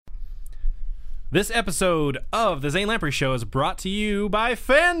This episode of the Zane Lamprey Show is brought to you by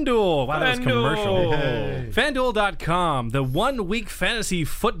FanDuel. Wow, that was commercial. Hey. FanDuel.com, the 1 week fantasy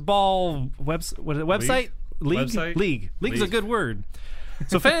football website? League. League's a good word.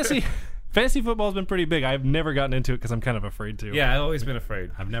 So fantasy football has been pretty big. I've never gotten into it because I'm kind of afraid to. Yeah, I've always been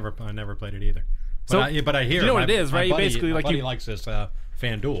afraid. I never played it either. So, But I hear you know what it is, right? My buddy, Basically, my buddy likes this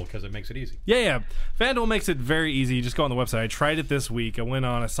FanDuel because it makes it easy. Yeah. FanDuel makes it very easy. You just go on the website. I tried it this week. I went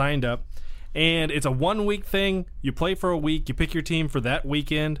on, I signed up, and it's a 1 week thing. You play for a week. You pick your team for that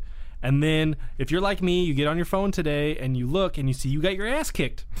weekend. And then, if you're like me, you get on your phone today and you look and you see you got your ass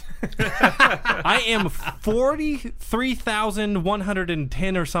kicked. I am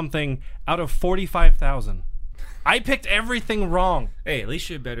 43,110 or something out of 45,000. I picked everything wrong. Hey, at least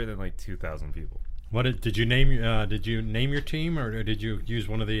you're better than like 2,000 people. Did you name your team or did you use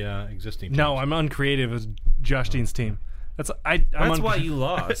one of the existing teams? No, I'm uncreative as Josh Dean's team. That's why you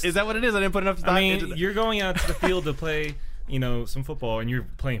lost. Is that what it is? I didn't put enough thought into that. You're going out to the field to play, some football, and you're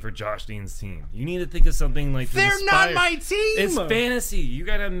playing for Josh Dean's team. You need to think of something like they're not my team. It's fantasy. You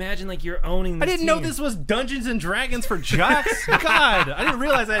gotta imagine like you're owning this I didn't team. know this was Dungeons and Dragons for jocks. God, I didn't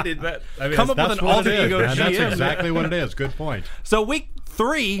realize I did that. I mean, Come up with an alter ego GM. That's exactly what it is. Good point. So week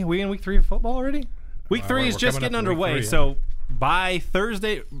 3, we in week 3 of football already? Week 3 is just getting underway. So by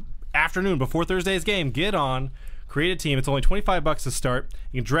Thursday afternoon, before Thursday's game, get on, create a team. It's only $25 to start.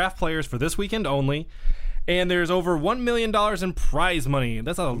 You can draft players for this weekend only. And there's over $1 million in prize money.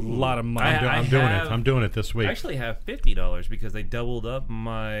 That's a lot of money. I'm doing it this week. I actually have $50 because they doubled up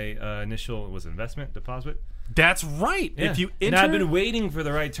my initial investment deposit. That's right. Yeah. If you and I've been waiting for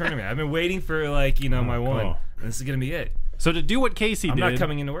the right tournament. I've been waiting for my one. And this is gonna be it. So to do what Casey did, I'm not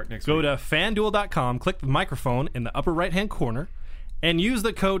coming into work next week. Go to FanDuel.com, click the microphone in the upper right-hand corner, and use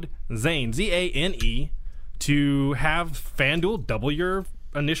the code ZANE, Z-A-N-E, to have FanDuel double your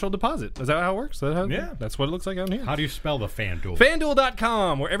initial deposit. Is that how it works? Yeah. That's what it looks like out here. How do you spell the FanDuel?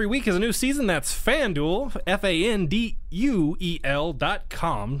 FanDuel.com, where every week is a new season. That's FanDuel,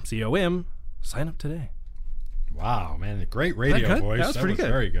 FanDuel.com, C-O-M. Sign up today. Wow, man. Great radio voice. That was pretty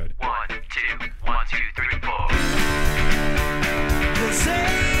good. Very good. 1, 2, 1, 2, 3, 4. The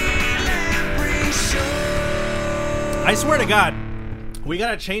Zane Lamprey Show. I swear to God, we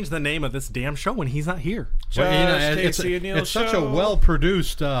gotta change the name of this damn show when he's not here. Well, it's such a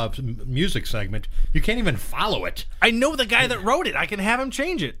well-produced music segment. You can't even follow it. I know the guy that wrote it. I can have him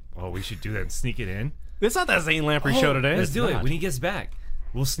change it. Oh, we should do that and sneak it in. It's not that Zane Lamprey show today. Let's do it when he gets back.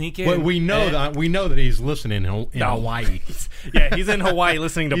 We'll sneak in. Well, we know that he's listening in Hawaii. Yeah, he's in Hawaii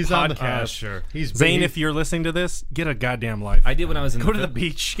listening to podcasts. Sure. Zane, if you're listening to this, get a goddamn life. I did when I was in Go to the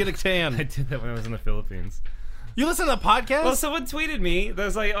beach, get a tan. I did that when I was in the Philippines. You listen to the podcast? Well, someone tweeted me that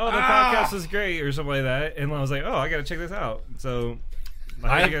was like, "Oh, the podcast was great" or something like that, and I was like, "Oh, I got to check this out." So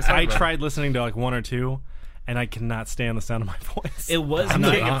I tried listening to like 1 or 2. And I cannot stand the sound of my voice. It was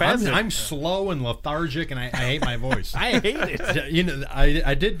I'm slow and lethargic, and I hate my voice. I hate it.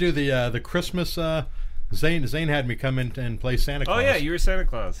 I did do the Christmas. Zane had me come in and play Santa Claus. Oh yeah, you were Santa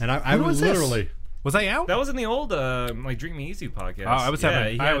Claus. And I was literally. Was I out? That was in the old Drink Me Easy podcast. Oh, I was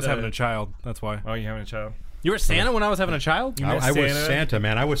having a child. That's why. Oh, you're having a child. You were Santa when I was having a child? I was Santa,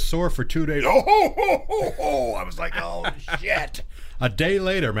 man. I was sore for 2 days. Oh! I was like, oh shit. A day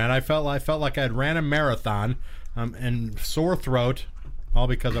later, man, I felt like I'd ran a marathon and sore throat, all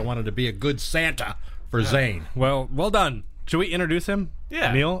because I wanted to be a good Santa for Zane. Well done. Should we introduce him?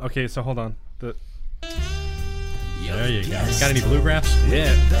 Yeah. Neil? Okay, so hold on. There you go. Got any bluegrass?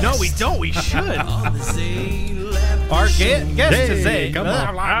 Yeah. No, we don't. We should. Our guest today. Come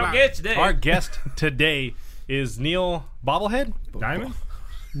on. Our guest today is Neil Bobblehead? Diamond?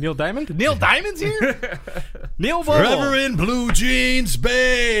 Neil Diamond? Neil Diamond's here? Neil Bobo. Forever in blue jeans,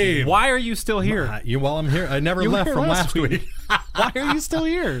 babe. Why are you still here? I'm here. I never left from last week. Why are you still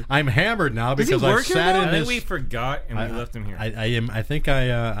here? I'm hammered now because I sat in I this. think we forgot and we left him here. I think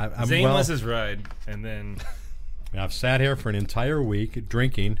I'm Zane was his ride, and then I've sat here for an entire week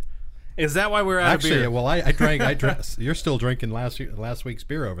drinking. Is that why we're out of beer? Actually, well, I drank. You're still drinking last week's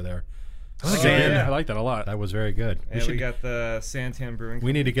beer over there. I like that a lot. That was very good. And we got the Santan Brewing.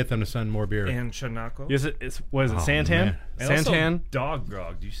 We need to get them to send more beer. And Chanako. What is it, Santan? Man. And Santan? also Dog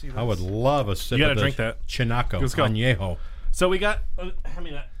Grog. Do you see that? I would love a sip You gotta of the drink that. Chanako. Let's go. Añejo. So we got...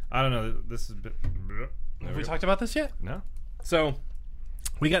 I don't know. This is a bit... Have we talked about this yet? No. So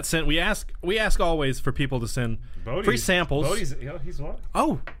we got sent... We ask always for people to send free samples. Bodie's, he's what?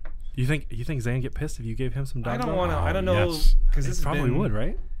 Oh! You think Zane get pissed if you gave him some dog? I don't want to. I don't know yes. because this probably would,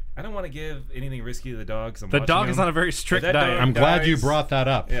 right? I don't want to give anything risky to the dog. The dog is on a very strict diet. I'm glad you brought that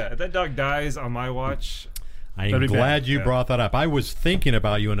up. Yeah, if that dog dies on my watch, I'm That'd be glad bad. you Yeah. brought that up. I was thinking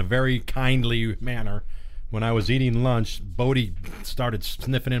about you in a very kindly manner. When I was eating lunch, Bodie started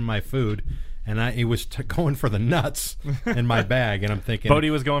sniffing in my food, and he was going for the nuts in my bag, and I'm thinking, Bodie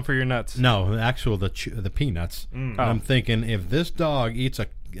was going for your nuts. no, the peanuts. And I'm thinking, if this dog eats a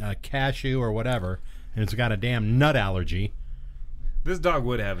cashew or whatever, and it's got a damn nut allergy, This dog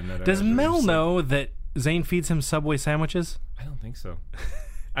would have a nut. Does allergy. Mel Just like- know that Zane feeds him Subway sandwiches? I don't think so.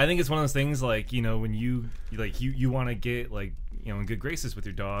 I think it's one of those things like, you know, when you want to get like, you know, in good graces with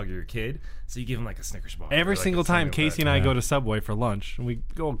your dog or your kid, so you give him like a Snickers bar. Every or, like, single a thing time of Casey that. and I Yeah. go to Subway for lunch, and we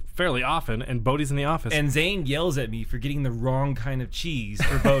go fairly often, and Bodie's in the office. And Zane yells at me for getting the wrong kind of cheese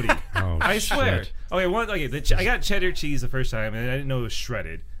for Bodie. Oh, I swear. shit. Okay, I got cheddar cheese the first time, and I didn't know it was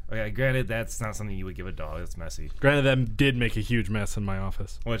shredded. Okay, granted, that's not something you would give a dog. That's messy. Granted, that did make a huge mess in my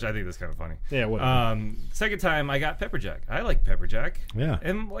office. Which I think that's kind of funny. Yeah, whatever. Second time, I got pepper jack. I like pepper jack. Yeah.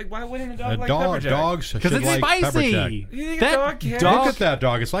 And like, why wouldn't a a dog like pepper jack? dogs should Because it's like pepper jack. spicy. You think a dog can? Look at that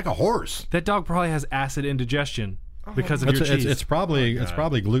dog. It's like a horse. That dog probably has acid indigestion because of It's, your cheese. it's probably Oh, it's God.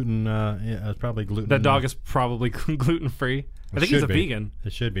 probably gluten. It's probably gluten. That dog is probably gluten free. I think he's a vegan.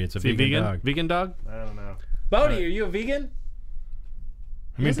 It should be. It's a Is he vegan dog. Vegan dog? I don't know. Bodie, are you a vegan?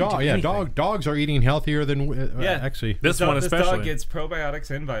 I mean, doesn't do anything. dogs are eating healthier than Yeah. actually. This Dog- one This especially. dog gets probiotics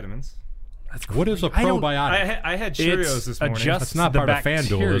and vitamins. That's What is a I don't- probiotic? I had Cheerios It's this morning. adjusts That's not the part of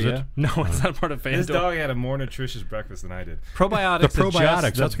FanDuel, is it? bacteria. No, it's not part of FanDuel. This dog had a more nutritious breakfast than I did. Probiotics, The probiotics,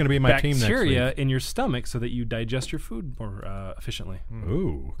 adjust that's gonna be my team next bacteria week. in your stomach so that you digest your food more efficiently.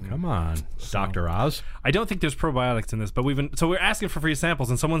 Ooh, come on, Dr. Oz. I don't think there's probiotics in this, but we're asking for free samples,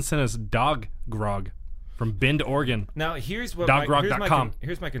 and someone sent us dog grog from Bend, Oregon. Now here's what Doggrog.com.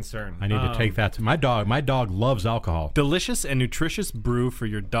 here's my concern. I need to take that to my dog. My dog loves alcohol. Delicious and nutritious brew for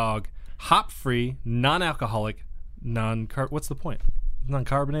your dog. Hop-free, non-alcoholic, what's the point?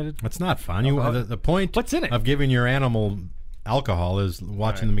 Non-carbonated? It's not fun. The point What's in it? of giving your animal alcohol is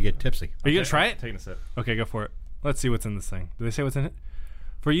watching them get tipsy. Are you going to try it? Taking a sip. Okay, go for it. Let's see what's in this thing. Do they say what's in it?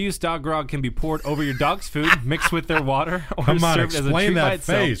 For use, dog grog can be poured over your dog's food, mixed with their water, or Come on, served as a explain treat by that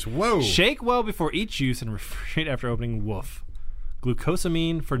itself. face. Whoa. Shake well before each use and refrigerate after opening. Woof.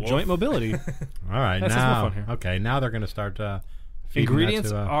 Glucosamine for joint mobility. All right, That's just now more fun here. okay, now they're going to start feeding Ingredients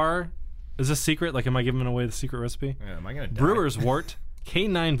that to, are. Is this secret? Like, am I giving away the secret recipe? Yeah, am I gonna die? Brewer's wort,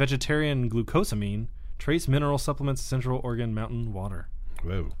 K9 vegetarian glucosamine, trace mineral supplements, Central Oregon mountain water.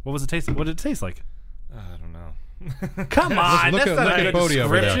 Whoa. What was it taste? What did it taste like? I don't know. Come on, look that's at- not look a at good Bodie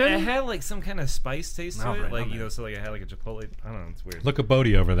over there. description. It had like some kind of spice taste to No, it, right, like no, you man. know, so like it had like a chipotle. I don't know, it's weird. Look at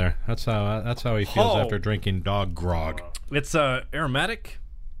Bodie over there. That's how he feels Oh. after drinking dog grog. It's aromatic.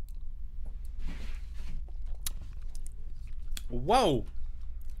 Whoa.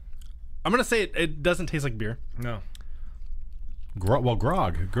 I'm gonna say it doesn't taste like beer. No. Grog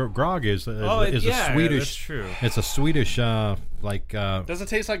is yeah, a that's Swedish. true. It's a Swedish Doesn't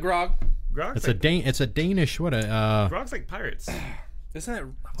taste like grog. Grog's it's like, a Danish Grog's like pirates. Isn't it?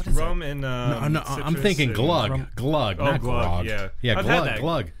 What is Rum it? and I'm citrus thinking and- glug, Oh, not glug, grog. yeah. Yeah, I've had glug, that.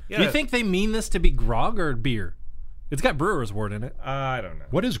 glug. Yeah. Do you think they mean this to be grog or beer? It's got brewer's wort in it. I don't know.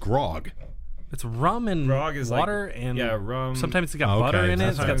 What is grog? It's rum and Grog is water like, and yeah, rum. Sometimes it's got Okay, butter in it.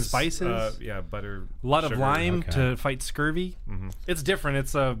 It's got Sometimes, spices. yeah, butter. A lot of sugar. lime Okay. to fight scurvy. It's different.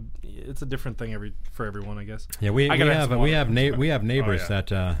 It's a different thing for everyone, I guess. Yeah, we I gotta have have some we water. have neighbors yeah.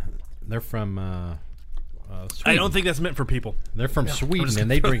 that they're from I Sweden. don't think that's meant for people. They're from Sweden just and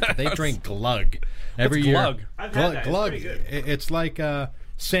they gonna drink throw that. glug every year. glug? I've had that. It's Glug. pretty good. It's like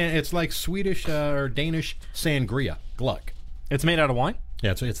it's like Swedish or Danish sangria. Glug. It's made out of wine.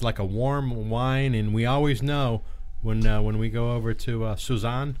 Yeah, it's like a warm wine, and we always know when we go over to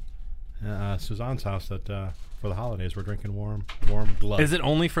Suzanne's house that for the holidays we're drinking warm glug. Is it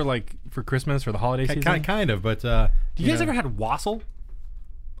only for Christmas or the holiday season? Kind of, but Do you guys know, ever had wassail?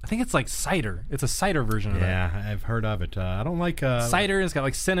 I think it's like cider. It's a cider version of that. Yeah, I've heard of it. I don't like Cider. It's got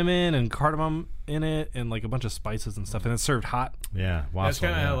like cinnamon and cardamom in it, and like a bunch of spices and stuff, and it's served hot. Yeah, That's wassail.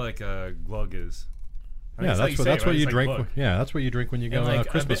 kind of yeah. how like glug is. I mean, Yeah, it's how you say that's it, what right? you It's like drink. glug. Yeah, that's what you drink when you go And, like,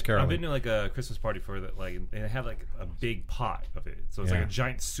 Christmas I've been caroling. to like a Christmas party for that, like and they have like a big pot of it, so it's like Yeah. a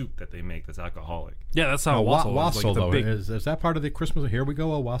giant soup that they make that's alcoholic. Yeah, that's how wassail is. Like, Wassail it's a though big- is that part of the Christmas? Here we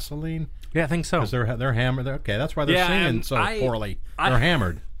go, a wassailing. Yeah, I think so. Because they're hammered. Okay, that's why they're Yeah, singing and so poorly. I- They're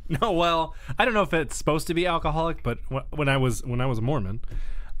hammered. No, well, I don't know if it's supposed to be alcoholic, but when I was a Mormon,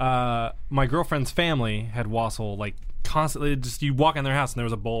 my girlfriend's family had wassail like constantly. Just you walk in their house and there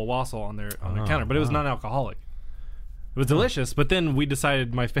was a bowl of wassail on their counter, but it was non-alcoholic. It was delicious, but then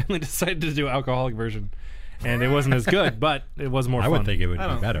my family decided to do an alcoholic version, and it wasn't as good, but it was more I fun. would think it would I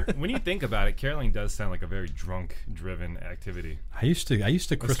be don't better. When you think about it, caroling does sound like a very drunk-driven activity. I used to go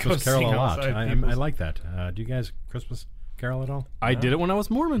Christmas carol sing a lot. outside I people's- like that. Do you guys Christmas carol at all? I did it when I was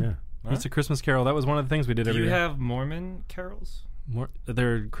Mormon. Yeah. It's a Christmas carol. That was one of the things we did Do every you year. have Mormon carols?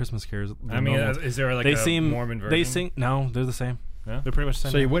 They're Christmas carols. I mean, normal. is there like they a seem Mormon version? They sing. No, they're the same. Yeah? They're pretty much the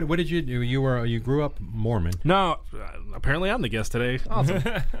same. So what did you do? You grew up Mormon. No, apparently I'm the guest today. Awesome.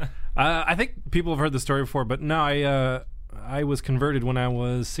 I think people have heard the story before, but no, I was converted when I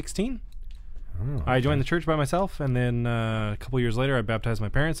was 16. Oh, I joined the church by myself, and then a couple years later, I baptized my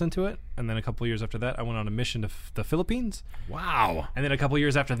parents into it. And then a couple years after that, I went on a mission to the Philippines. Wow. And then a couple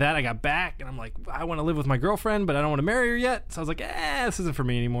years after that, I got back, and I'm like, I want to live with my girlfriend, but I don't want to marry her yet. So I was like, this isn't for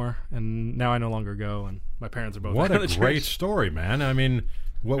me anymore. And now I no longer go, and my parents are both What out a of the great church. story, man. I mean,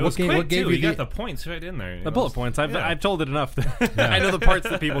 what It was gave quick, too. you You got the points right in there. The bullet points. I've told it enough. I know the parts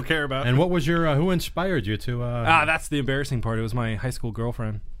that people care about. And what was your who inspired you to That's the embarrassing part. It was my high school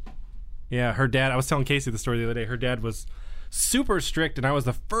girlfriend. Yeah, her dad. I was telling Casey the story the other day. Her dad was super strict, and I was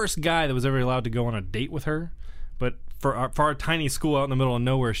the first guy that was ever allowed to go on a date with her. But for our tiny school out in the middle of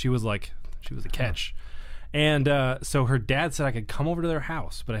nowhere, she was a catch. And so her dad said I could come over to their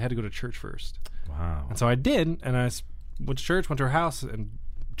house, but I had to go to church first. Wow. And so I did, and I went to church, went to her house, and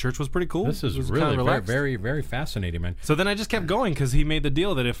church was pretty cool. This is It was really kinda very, relaxed. very, very fascinating, man. So then I just kept going because he made the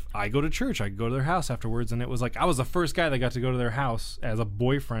deal that if I go to church, I could go to their house afterwards. And it was like I was the first guy that got to go to their house as a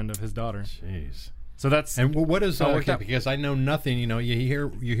boyfriend of his daughter. Jeez. So that's And what is how it worked out. because I know nothing. You know, you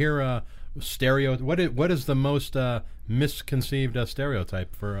hear stereo. What is the most misconceived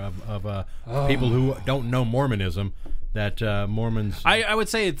stereotype for of people who don't know Mormonism? That Mormons. I would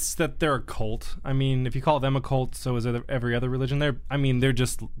say it's that they're a cult. I mean, if you call them a cult, so is every other religion. They're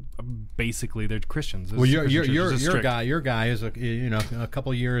just basically they're Christians. Well, your strict. guy is a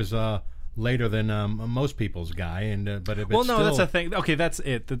couple years later than most people's guy, and but if Well, it's no, still, that's the thing. Okay, that's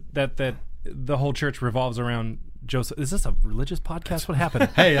it. That the whole church revolves around Joseph. Is this a religious podcast? What happened?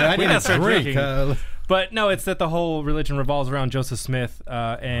 Hey, I We need gotta a start drink. drinking. But no, it's that the whole religion revolves around Joseph Smith,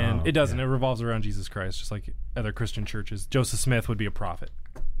 and Oh, it doesn't. It revolves around Jesus Christ, just like other Christian churches. Joseph Smith would be a prophet.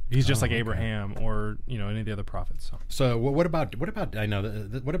 He's just like Abraham or any of the other prophets. So what about I know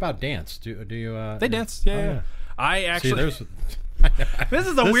what about dance? Do you? they dance. Yeah. I See, actually. there's. This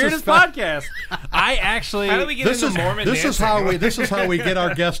is the This weirdest is fun. podcast. I actually. How do we get This into is Mormon this is dancing? how we get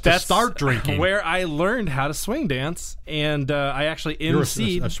our guests to That's start drinking. where I learned how to swing dance, and I actually You're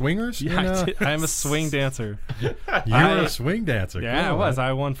emceed. a swingers? Yeah, I'm a swing dancer. You're I- a swing dancer. Yeah, Cool. I was.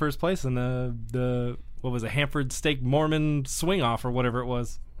 I won first place in the what was it, Hanford Stake Mormon swing off or whatever it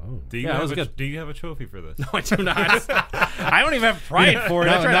was. Do you Yeah, it have was a, good. Do you have a trophy for this? No, I do not. I don't even have pride for it.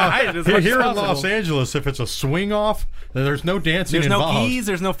 I try to hide it as much here as in Los possible. Angeles, if it's a swing off, then there's no dancing There's no involved. keys.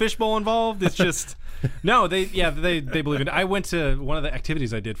 There's no fishbowl involved. It's just no. They believe in it. I went to one of the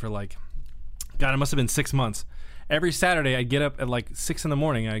activities I did for God, it must have been 6 months. Every Saturday, I'd get up at 6 in the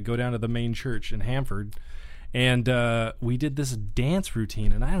morning. I'd go down to the main church in Hanford, and we did this dance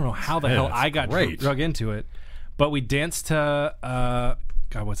routine. And I don't know how the hell that's I got great. drug into it, but we danced to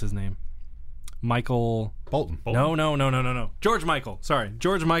God, what's his name? Michael. Bolton. No. George Michael. Sorry,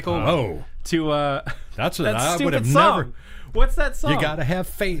 George Michael. Oh, To that's that I would stupid have song. never. What's that song? You gotta have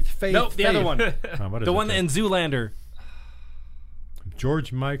faith. Nope, the other one. What is The it? one in Zoolander.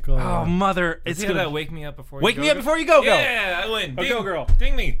 George Michael. Oh, mother! It's It's gonna that wake me up before wake you me go up before you go. Yeah, I win. Oh, Ding, go, girl.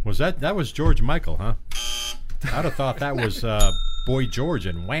 Ding me. Was that was George Michael? Huh? I'd have thought that was Boy George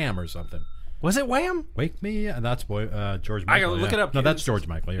and Wham or something. Was it Wham? Wake me. That's George Michael. I gotta look yeah. it up. No, that's George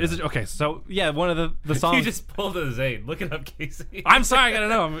Michael. You're Is right. it okay? So yeah, one of the songs. You just pulled a Zane. Look it up, Casey. I'm sorry, I gotta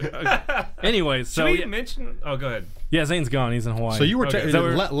know. Anyways, so Should we yeah, mention? Oh, go ahead. Zane's gone. He's in Hawaii. So you were Okay. taking So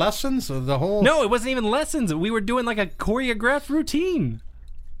we're- lessons of the whole. No, it wasn't even lessons. We were doing like a choreographed routine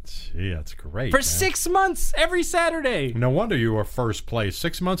Gee, that's great. for man. 6 months every Saturday. No wonder you were first place.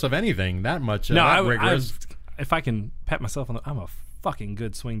 6 months of anything that much. No, that rigorous. if I can pat myself on the, I'm a fucking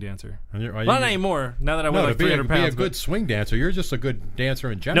good swing dancer. Are you- Well, not anymore. Now that I No, weigh to like be, 300 be a pounds. good but- swing dancer, you're just a good dancer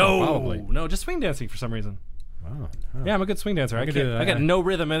in general. no, probably. no, just swing dancing for some reason. Wow. Yeah, I'm a good swing dancer. I could can't, do that. I got no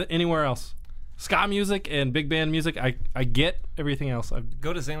rhythm anywhere else. Ska music and big band music, I get everything else.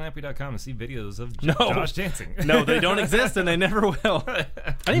 Go to ZaneLampy.com and see videos of No. Josh dancing. No, they don't exist and they never will. I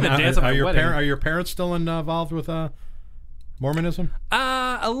didn't even dance at Are my your wedding. are your parents still involved with Mormonism?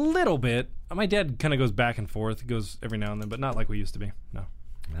 A little bit. My dad kind of goes back and forth. He goes every now and then, but not like we used to be. No.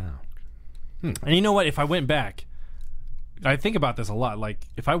 No. And you know what? If I went back, I think about this a lot. Like,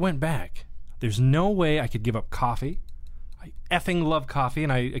 if I went back, there's no way I could give up coffee. I effing love coffee,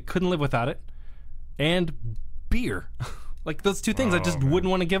 and I couldn't live without it. And beer. Like, those two things I just wouldn't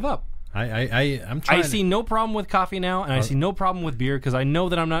want to give up. I'm trying. I see no problem with coffee now, and I see no problem with beer because I know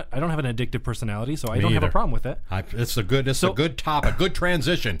that I don't have an addictive personality, so I don't have a either. problem with it. It's a good topic, good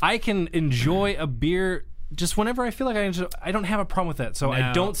transition. I can enjoy a beer just whenever I feel like I don't have a problem with that, so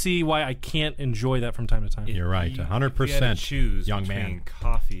I don't see why I can't enjoy that from time to time. You're right, 100%. If you had to choose young between man.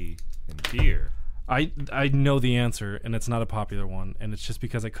 coffee and beer. I know the answer, and it's not a popular one, and it's just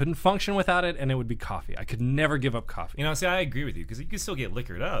because I couldn't function without it, and it would be coffee. I could never give up coffee. You know, see, I agree with you because you can still get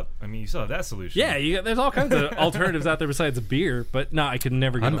liquored up. I mean, you still have that solution. Yeah, there's all kinds of alternatives out there besides beer, but no, I could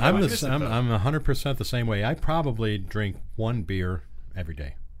never give up I'm coffee. I'm 100% the same way. I probably drink one beer every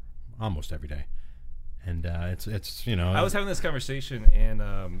day, almost every day, and it's you know. I was having this conversation, and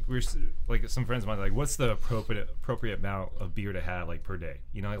we were like some friends of mine like, what's the appropriate amount of beer to have like per day?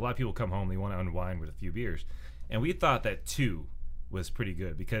 You know, like, a lot of people come home, they want to unwind with a few beers, and we thought that 2 was pretty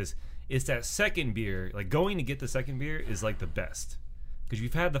good because it's that second beer. Like, going to get the second beer is like the best because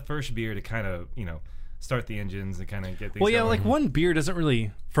you've had the first beer to kind of start the engines and kind of get things. Well, yeah, going. like one beer doesn't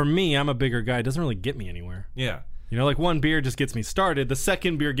really. For me, I'm a bigger guy. It doesn't really get me anywhere. Yeah. You know, like one beer just gets me started. The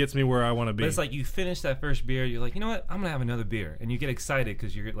second beer gets me where I want to be. But it's like you finish that first beer, you're like, you know what? I'm going to have another beer. And you get excited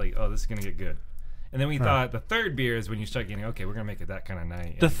because you're like, oh, this is going to get good. And then we thought the third beer is when you start getting, okay, we're going to make it that kind of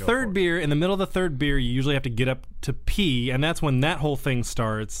night. The third beer, in the middle of the third beer, you usually have to get up to pee, and that's when that whole thing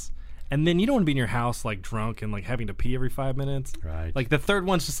starts. And then you don't want to be in your house, like, drunk and, like, having to pee every 5 minutes. Right. Like, the third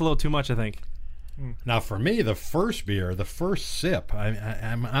one's just a little too much, I think. Now, for me, the first beer, the first sip,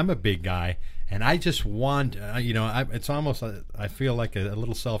 I'm a big guy, and I just want, it's almost, I feel like a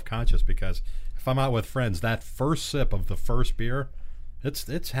little self-conscious because if I'm out with friends, that first sip of the first beer,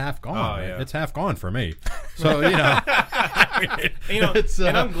 it's half gone. Oh, yeah. It's half gone for me. So, it's,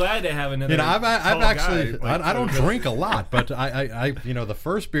 and I'm glad to have another. I've actually, guy, like, I don't drink a lot, but I the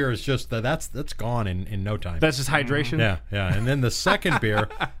first beer is just that's gone in no time. That's just hydration? Yeah, and then the second beer,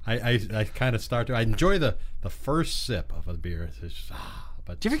 I kind of start to. I enjoy the first sip of a beer. It's just,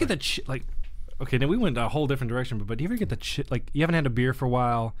 but Do you ever get the okay, now we went a whole different direction, but do you ever get like, you haven't had a beer for a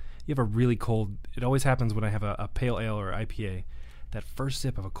while, you have a really cold, it always happens when I have a pale ale or IPA, that first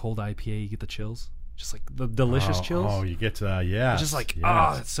sip of a cold IPA, you get the chills, just like the delicious chills. Oh, you get yeah. It's just like,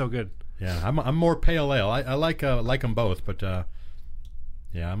 it's so good. Yeah, I'm more pale ale. I like them both, but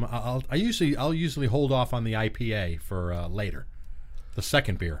yeah, I'll usually hold off on the IPA for later, the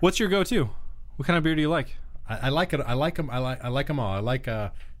second beer. What's your go-to? What kind of beer do you like? I like it. I like them. I like them all. I like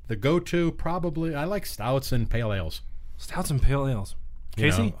the go-to. Probably I like stouts and pale ales. Stouts and pale ales.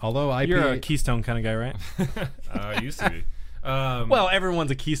 Casey, although IPA, you're a Keystone kind of guy, right? I used to be. Well,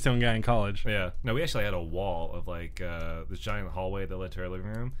 everyone's a Keystone guy in college. Yeah. No, we actually had a wall of like this giant hallway that led to our living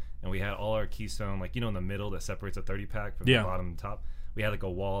room, and we had all our Keystone, like, in the middle that separates a 30-pack from the bottom to the top. We had like a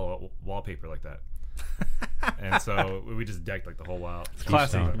wallpaper like that. And so we just decked like the whole wall. It's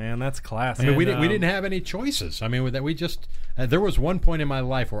classic, man. That's classic. I mean, we didn't have any choices. I mean, we just there was one point in my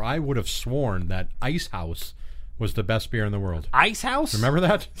life where I would have sworn that Ice House was the best beer in the world. Ice House? Remember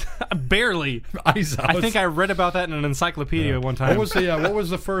that? Barely. Ice House. I think I read about that in an encyclopedia one time. What was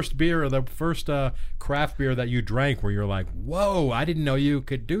the first beer, the first craft beer that you drank where you're like, whoa, I didn't know you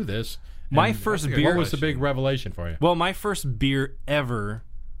could do this? My first beer. What was the big revelation for you? Well, my first beer ever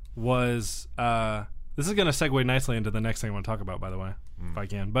was. This is going to segue nicely into the next thing I want to talk about, by the way, if I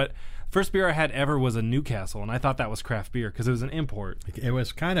can. But first beer I had ever was a Newcastle, and I thought that was craft beer because it was an import. It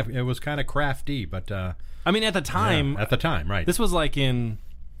was kind of crafty, but I mean, at the time, right? This was like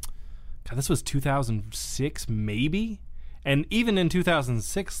this was 2006, maybe. And even in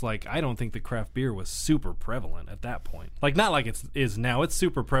 2006, like, I don't think the craft beer was super prevalent at that point. Like, not like it is now. It's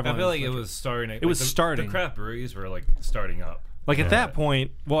super prevalent. I feel like it was starting. It was starting. The craft breweries were like starting up. Like at that point,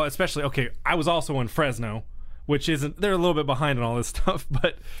 well, especially, okay, I was also in Fresno, which isn't, they're a little bit behind on all this stuff,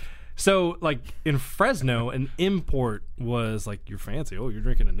 but so like in Fresno, an import was like, you're fancy. Oh, you're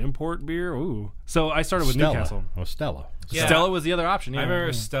drinking an import beer? Ooh. So I started with Stella. Newcastle. Oh, Stella. Yeah. Stella was the other option. Yeah. I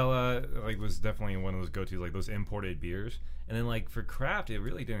remember Stella like was definitely one of those go-tos, like those imported beers. And then like for craft, it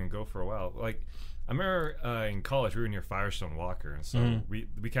really didn't go for a while. Like I remember in college we were near Firestone Walker, and so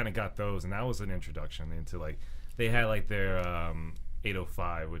we kind of got those, and that was an introduction into like they had like their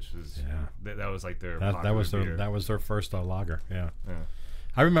 805, which was that was like their that was beer. their first lager. Yeah.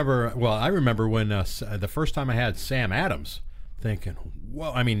 I remember when the first time I had Sam Adams, thinking,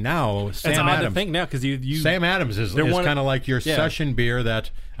 well, I mean now Sam it's odd Adams. to think now because you Sam Adams is kind of like your session beer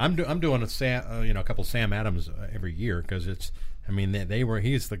that I'm doing a couple Sam Adams every year because it's. I mean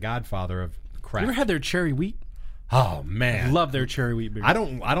he's the godfather of craft. You ever had their cherry wheat? Oh man, love their cherry wheat beer. I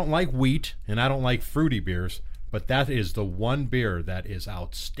don't like wheat and I don't like fruity beers, but that is the one beer that is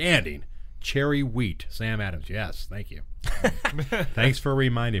outstanding cherry wheat. Sam Adams. Yes, thank you. Thanks for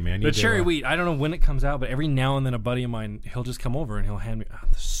reminding me. I need The to, cherry wheat, I don't know when it comes out, but every now and then a buddy of mine, he'll just come over and he'll hand me. Oh,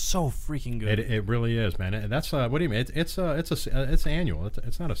 they're so freaking good. It really is, man. And that's what do you mean? It's annual.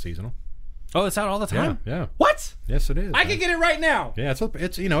 It's not a seasonal. Oh, it's out all the time. Yeah. What? Yes, it is. I can get it right now. Yeah, it's a little I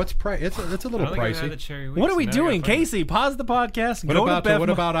don't think I've had the pricey. cherry wheat, What are we so now I doing, gotta find it. Casey? Pause the podcast. What go about to Bev what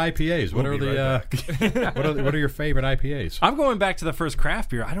about IPAs? What We'll are be the right what are your favorite IPAs? I'm going back to the first craft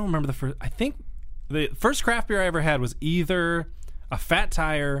beer. I don't remember the first. I think the first craft beer I ever had was either a Fat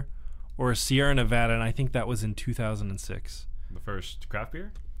Tire or a Sierra Nevada, and I think that was in 2006. The first craft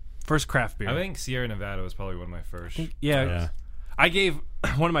beer? First craft beer. I think Sierra Nevada was probably one of my first. Yeah. I gave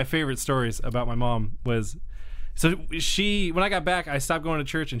one of my favorite stories about my mom was, so when I got back, I stopped going to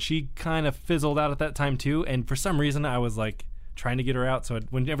church, and she kind of fizzled out at that time too. And for some reason, I was like trying to get her out. So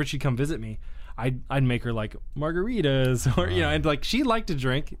whenever she'd come visit me, I'd make her like margaritas, or and like she liked to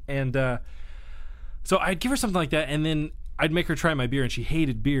drink, and so I'd give her something like that, and then I'd make her try my beer, and she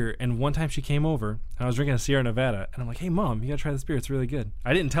hated beer. And one time she came over, and I was drinking a Sierra Nevada, and I'm like, "Hey, Mom, you gotta try this beer. It's really good."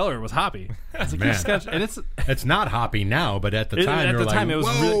 I didn't tell her it was hoppy. I was like, Man. "Scotch," and it's not hoppy now, but at the time, at you're the time like, it was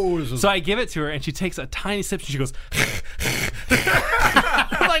whoa. really, so I give it to her, and she takes a tiny sip, and she goes,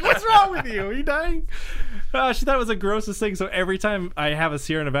 I'm like, "What's wrong with you? Are you dying?" She thought it was the grossest thing. So every time I have a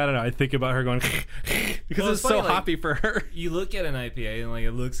Sierra Nevada now, I think about her going because Well, it's it's so funny, like, hoppy for her. You look at an IPA and like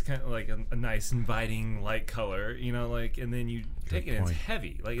it looks kind of like a nice inviting light color, like, and then you take it and it's point.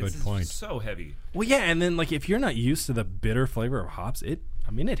 heavy. Like Good it's point. just so heavy. Well, yeah, and then like if you're not used to the bitter flavor of hops, it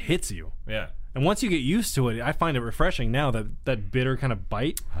hits you. Yeah. And once you get used to it, I find it refreshing now, that bitter kind of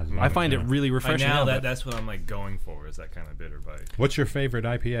bite. love I it, find it yeah. really refreshing now. That's what I'm like going for, is that kind of bitter bite. What's your favorite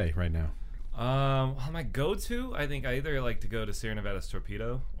IPA right now? My go-to, I think I either like to go to Sierra Nevada's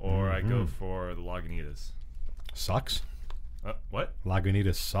Torpedo or I go for the Lagunitas. Sucks. What?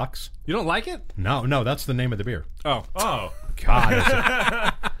 Lagunitas sucks. You don't like it? No, that's the name of the beer. Oh. Oh. God.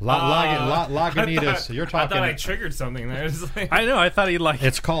 Lagunitas. You're I talking. thought I triggered something there. It's like, I know. I thought he'd like it.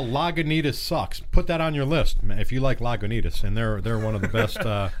 It's called Lagunitas sucks. Put that on your list if you like Lagunitas, and they're one of the best.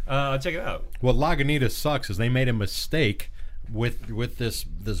 I'll check it out. What Lagunitas sucks is they made a mistake with this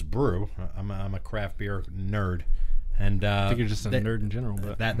brew. I'm a craft beer nerd, and I think you're just a nerd in general.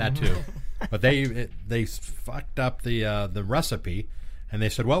 But that too. But they fucked up the recipe, and they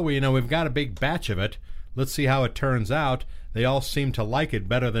said, well, we've got a big batch of it. Let's see how it turns out. They all seem to like it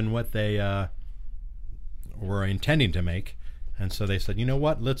better than what they were intending to make, and so they said, you know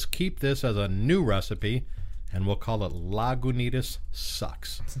what? Let's keep this as a new recipe, and we'll call it Lagunitas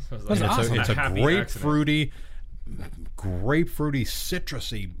Sucks. That's awesome. It's a happy grapefruity,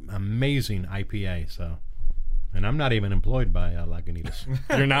 citrusy, amazing IPA. So, and I'm not even employed by Lagunitas.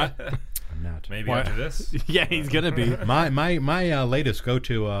 you're not. I'm not. Maybe Why- after this. Yeah, he's gonna be. My latest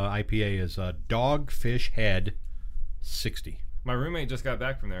go-to IPA is Dogfish Head 60. My roommate just got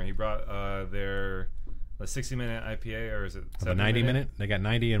back from there. He brought their 60-minute IPA, or is it The 90 minute? They got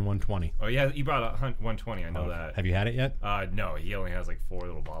 90 and 120. Oh yeah, he brought 120. I know that. Have you had it yet? No, he only has like 4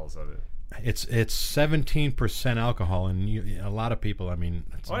 little bottles of it. It's 17% alcohol, and a lot of people. I mean,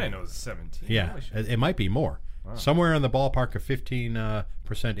 Oh, I didn't know it was 17. yeah, Holy shit. it might be more. Somewhere in the ballpark of 15%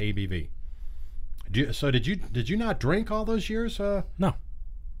 ABV. Did you not drink all those years? No.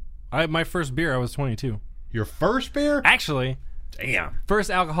 My first beer, I was 22. Your first beer? Actually, Damn. first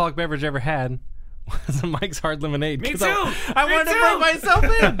alcoholic beverage I ever had was a Mike's Hard Lemonade. Me 'cause too! I Me wanted to too! bring myself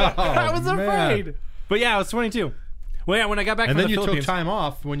in. I was man. afraid. But yeah, I was 22. Well, yeah, when I got back And from then the you Philippines. took time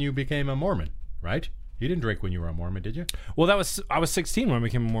off when you became a Mormon, right? You didn't drink when you were a Mormon, did you? Well, I was 16 when I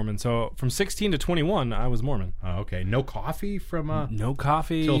became a Mormon. So from 16 to 21, I was Mormon. Oh, okay. No coffee from No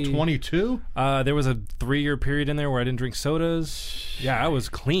coffee. till 22? There was a 3-year period in there where I didn't drink sodas. Yeah, I was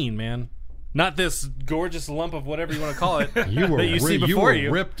clean, man. Not this gorgeous lump of whatever you want to call it You were that you see you before were you.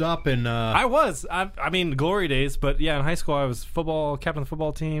 ripped up in I was. I mean, glory days. But yeah, in high school, I was captain of the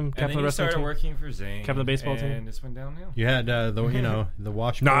football team, And captain then of the you wrestling started team. working for Zane. Captain of the baseball team. And this went downhill. You had the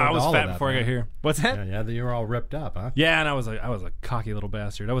washboard. No, I was all fat of that, before I man. got here. What's that? Yeah, you were all ripped up, huh? Yeah, and I was a cocky little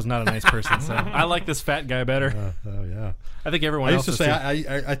bastard. I was not a nice person. So I like this fat guy better. Oh yeah. I think everyone I else used to does say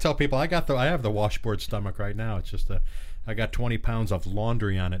too. I tell people I have the washboard stomach right now. It's just I got 20 pounds of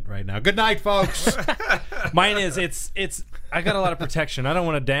laundry on it right now. Good night, folks. Mine is it's I got a lot of protection. I don't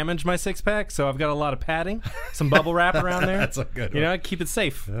want to damage my 6-pack, so I've got a lot of padding, some bubble wrap around there. That's a good You one. know, keep it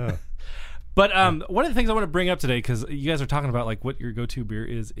safe. Yeah. But one of the things I want to bring up today, because you guys are talking about like what your go-to beer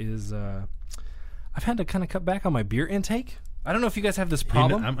is I've had to kind of cut back on my beer intake. I don't know if you guys have this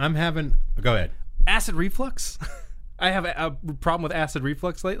problem. I'm having. Go ahead. Acid reflux. I have a problem with acid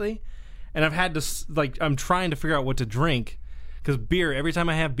reflux lately, and I've had to I'm trying to figure out what to drink because beer. Every time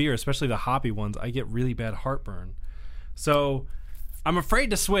I have beer, especially the hoppy ones, I get really bad heartburn. So I'm afraid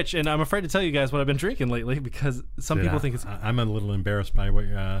to switch, and I'm afraid to tell you guys what I've been drinking lately because some people think it's. I'm a little embarrassed by what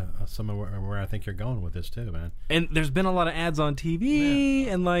some of where I think you're going with this too, man. And there's been a lot of ads on TV,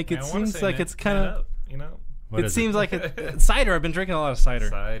 and like it seems like it's kind of. you know. It seems like cider. I've been drinking a lot of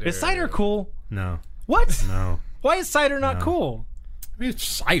cider. Is cider cool? No. What? No. Why is cider not cool? I mean, it's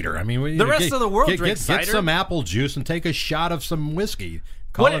cider. I mean, the rest of the world drinks cider. Get some apple juice and take a shot of some whiskey.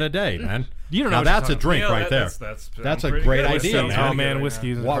 Call it a day, man. You don't know. Now that's a drink right there. That's a great idea, man. Oh man,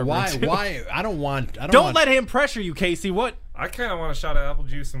 whiskey. Why? I don't want. Don't let him pressure you, Casey. What? I kind of want a shot of apple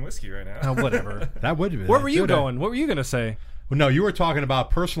juice and whiskey right now. Whatever. That would be. Where were you going? What were you gonna say? Well, no, you were talking about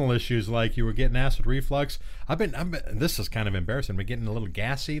personal issues, like you were getting acid reflux. I've been. This is kind of embarrassing. I've been getting a little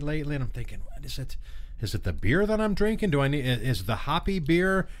gassy lately, and I'm thinking, what is it? Is it the beer that I'm drinking? Do I need? Is the hoppy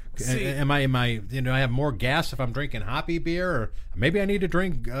beer? Am I? You know, I have more gas if I'm drinking hoppy beer, or maybe I need to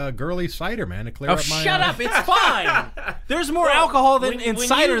drink girly cider, man, to clear up my. Shut up! It's fine. There's more alcohol in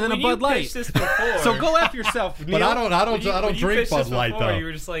cider than a Bud Light. So go F yourself. Neil. But I don't drink Bud Light though. You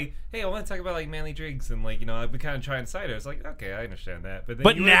were just like, hey, I want to talk about like manly drinks, and like I've been kind of trying cider. It's like, okay, I understand that, but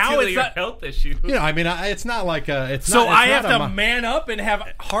then now it's your health issue. You know, I mean, it's not like it's. So not, I have to man up and have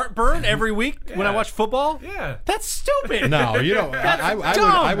heartburn every week when I watch football. Yeah, that's stupid. No, you don't.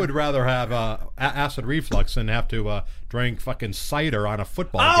 I would rather have acid reflux than have to drink fucking cider on a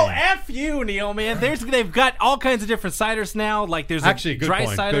football game. Oh, F you, Neil, man. They've got all kinds of different ciders now. Like there's actually good dry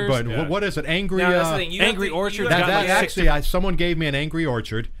point. ciders. Good point. Yeah. What is it? Angry Angry Orchard. Someone gave me an Angry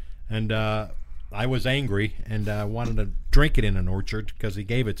Orchard, and I was angry and wanted to drink it in an orchard because he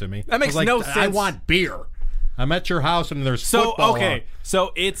gave it to me. That makes no sense. I want beer. I'm at your house and there's football on.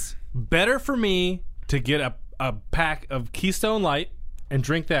 So it's better for me to get a pack of Keystone Light and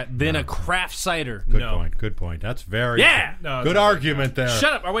drink that than a craft cider. Good point. That's very good argument there.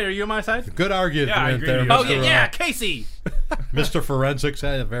 Shut up. Oh, wait, are you on my side? Good argument there. Oh, yeah, Casey. Mr. Forensics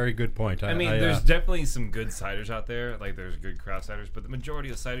had a very good point. I mean, there's definitely some good ciders out there. Like, there's good craft ciders, but the majority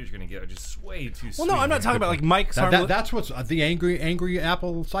of ciders you're going to get are just way too sweet. Well, no, I'm not talking about, like, Mike's that's what's the angry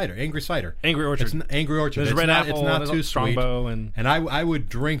apple cider. Angry cider. Angry Orchard. It's Angry Orchard. There's red apple. It's not too sweet. And I would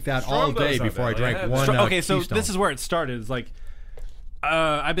drink that all day before I drank one Okay, so Keystone. this is where it started. It's like,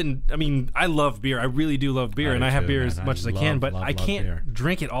 I love beer. I really do love beer, and I have beer as much as I can, but I can't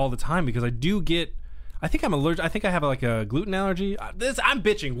drink it all the time because I do get. I think I'm allergic. I think I have like a gluten allergy. I'm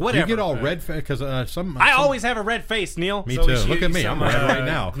bitching. Whatever. You get all red because I always have a red face, Neil. Me too. Look at me. I'm red right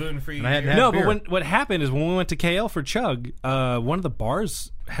now. Gluten-free. No, but what happened is when we went to KL for Chug, one of the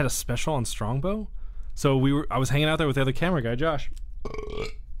bars had a special on Strongbow, so I was hanging out there with the other camera guy, Josh.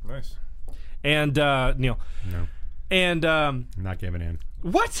 Nice. And Neil. No. And I'm not giving in.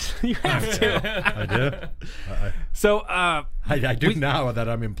 What? You have to. I do. So I do now that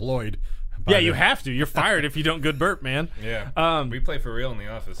I'm employed. Yeah, you have to. You're fired if you don't good burp, man. Yeah. We play for real in the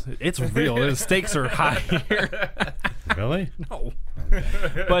office. It's real. The stakes are high here. Really? No.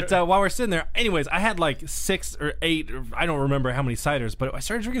 But while we're sitting there, anyways, I had like 6 or 8, or I don't remember how many ciders, but I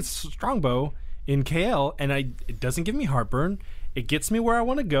started drinking Strongbow in KL, and it doesn't give me heartburn. It gets me where I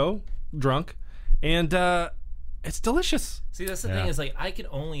want to go, drunk, and it's delicious. See, that's the thing is, like, I can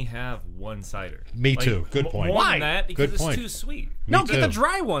only have one cider. Me too. Good point. Why? That because Good point. it's too sweet. No, get the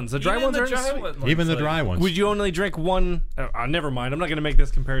dry ones. The dry ones are sweet. Even the dry ones. Would you only drink one? Never mind. I'm not going to make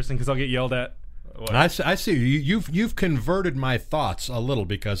this comparison because I'll get yelled at. I see. You've converted my thoughts a little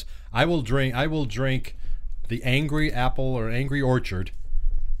because I will drink the Angry Apple or Angry Orchard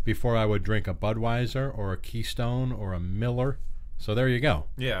before I would drink a Budweiser or a Keystone or a Miller. So there you go.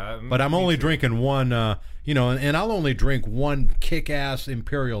 Yeah. But I'm only drinking one, and I'll only drink one kick-ass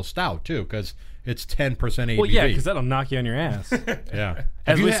Imperial Stout, too, because it's 10% ABV. Well, yeah, because that'll knock you on your ass. Yeah.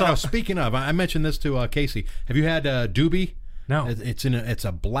 Speaking of, I mentioned this to Casey. Have you had Doobie? No. It's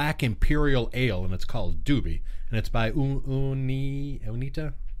a black Imperial Ale, and it's called Doobie. And it's by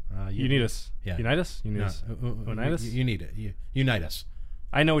Unita? Unitas. Yeah. Unitas? Unitas. Unitas? Unitas.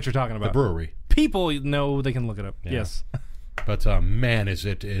 I know what you're talking about. The brewery. People know, they can look it up. Yeah. Yes. But man, is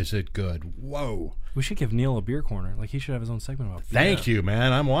it good? Whoa! We should give Neil a beer corner. Like he should have his own segment about beer. Thank you,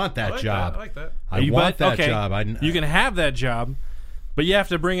 man. I want that job. I like that. I want that job. You can have that job, but you have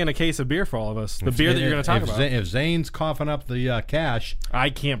to bring in a case of beer for all of us. The beer that you're going to talk about. If Zane's coughing up the cash, I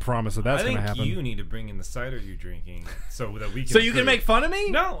can't promise that that's going to happen. I think you need to bring in the cider you're drinking so that we can. So you can make fun of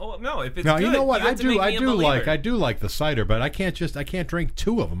me? No. If it's no, good, you know what? I do like the cider, but I can't drink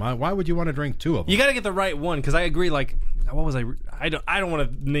 2 of them. Why would you want to drink 2 of them? You got to get the right one because I agree. Like, what was I don't want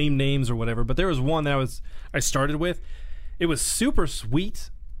to name names or whatever, but there was one that I started with. It was super sweet,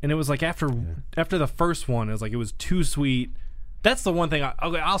 and it was like after the first one, it was too sweet. That's the one thing.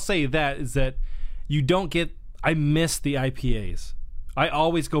 I'll say that is that you don't get. I miss the IPAs. I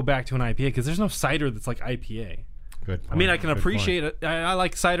always go back to an IPA because there's no cider that's like IPA. Good point. I mean, I can Good appreciate point. it. I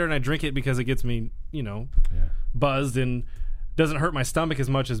like cider and I drink it because it gets me, buzzed and doesn't hurt my stomach as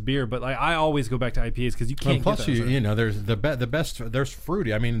much as beer. But I always go back to IPAs because you can't. And plus, get that there's the best. There's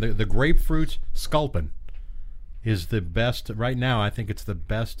fruity. I mean, the grapefruit Sculpin is the best right now. I think it's the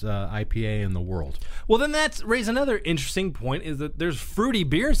best IPA in the world. Well, then that's raised another interesting point: is that there's fruity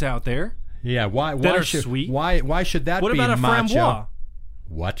beers out there. Yeah, why are should sweet? Why should that What be about a macho? framboise?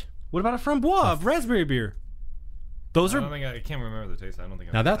 What? What about a framboise of raspberry beer? Those are I can't remember the taste. I don't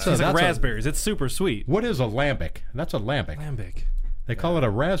think. Now that's it's like raspberries. It's super sweet. What is a lambic? That's a lambic. Lambic. They call it a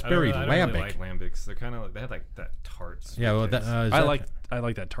raspberry I don't lambic. really like lambics. They're kind of like, they have like that tart. sweet Yeah, well, taste. I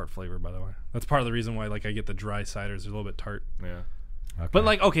like that tart flavor. By the way, that's part of the reason why I get the dry ciders. They're a little bit tart. yeah. Okay.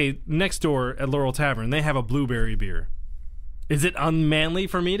 But next door at Laurel Tavern, they have a blueberry beer. Is it unmanly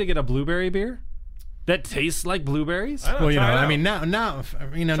for me to get a blueberry beer that tastes like blueberries? I don't know, Well, try it I out. mean,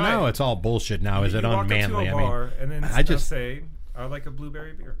 now it. it's all bullshit. Now, is it You walk up unmanly? to a I mean, bar and then I just say, I like a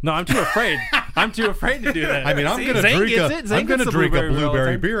blueberry beer. No, I'm too afraid. I'm too afraid to do that. I mean, I'm See, going to Zane drink gets a it. Zane I'm going to gets the drink a beer all the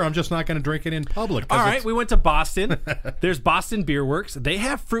blueberry time. beer. I'm just not going to drink it in public. 'cause All right, it's- we went to Boston. There's Boston Beer Works. They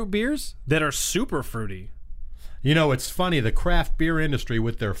have fruit beers that are super fruity. You know, it's funny. The craft beer industry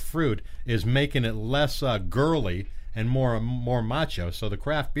with their fruit is making it less girly and more macho. So the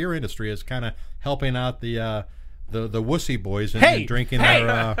craft beer industry is kind of helping out the wussy boys and drinking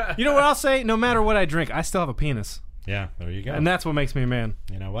their. You know what I'll say? No matter what I drink, I still have a penis, Yeah, there you go. and that's what makes me a man.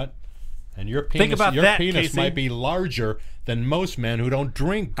 You know what? And your penis, about that, penis Casey. might be larger than most men who don't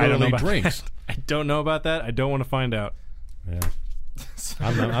drink I don't know girly about drinks. that. I don't know about that. I don't want to find out. Yeah.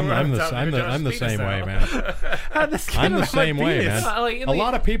 I'm the same way, man. How did this get I'm on the my same way, penis? man. A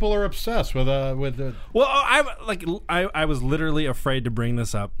lot of people are obsessed with Well, I was literally afraid to bring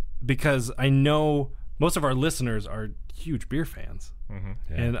this up because I know most of our listeners are huge beer fans,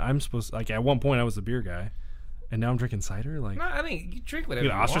 and I'm supposed at one point I was a beer guy, and now I'm drinking cider. Like, No, I mean, you drink whatever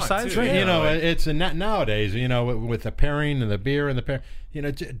You you ostracize want. Too. drink? Yeah, you know, like- it's nowadays. You know, with the pairing and the beer and the pair. You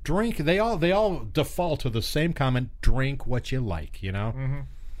know, drink. They all default to the same comment: drink what you like. You know. Mm-hmm.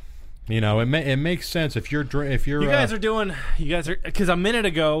 You know, it makes sense if you're you guys are because a minute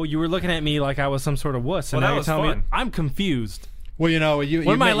ago you were looking at me like I was some sort of wuss, and Well, that Oh, now you're was telling me fun. I'm confused. Well, you know, What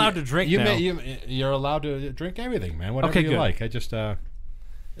am I allowed to drink now? You're allowed to drink everything, man. Whatever Okay, you good. like. I just.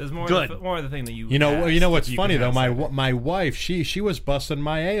 There's more Good. more of the thing that you. You know asked what's you funny can though. have cider. My wife, she was busting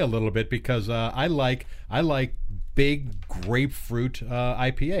my A little bit because I like big grapefruit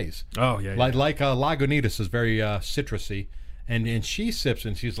IPAs. Oh yeah, Like Lagunitas is very citrusy, and she sips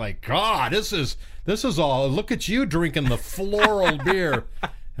and she's like, God, this is all. Look at you drinking the floral beer,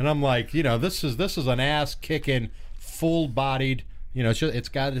 and I'm like, you know, this is an ass kicking, full bodied. You know, it's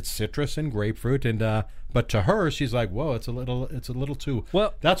got its citrus and grapefruit, and but to her, she's like, whoa, it's a little too.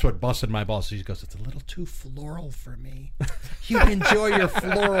 Well- that's what busted my balls. She goes, it's a little too floral for me. You enjoy your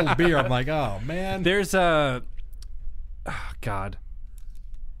floral beer. I'm like, oh man. There's God,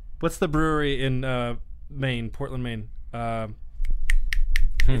 what's the brewery in Maine, Portland, Maine?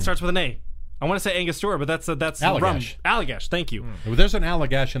 It starts with an A. I want to say Angostura, but that's Allagash. rum. Allagash. Thank you. Well, there's an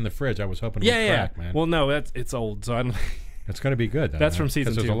Allagash in the fridge. I was hoping it would crack, man. Well, no, it's old, so I don't. It's going to be good. Though, That's man, from 'cause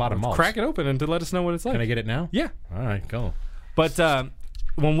season 2. There's a lot of Let's malts. crack it open and to let us know what it's like. Can I get it now? Yeah. All right, go. But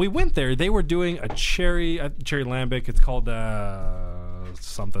when we went there, they were doing a cherry lambic. It's called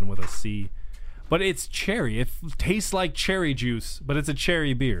something with a C, but it's cherry. It tastes like cherry juice, but it's a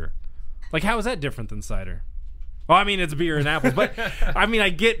cherry beer. Like, how is that different than cider? Well, I mean, it's beer and apples, but I mean, I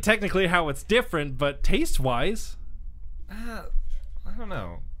get technically how it's different, but taste-wise, I don't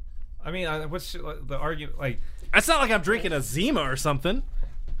know. I mean, what's the argument? Like, it's not like I'm drinking a Zima or something.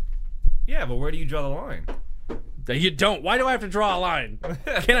 yeah, but where do you draw the line? You don't. Why do I have to draw a line?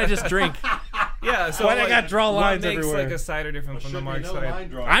 Can't I just drink? Yeah, so Why do I gotta draw lines what makes everywhere? like a cider different from the mark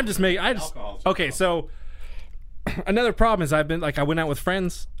cider? I'm just making. Okay. So another problem is I went out with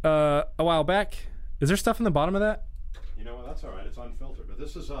friends a while back. Is there stuff in the bottom of that? You know what? That's all right. It's unfiltered. But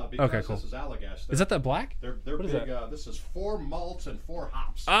this is because Okay, cool. this is Allagash. Is that the black? They're what is big. that? This is 4 malts and 4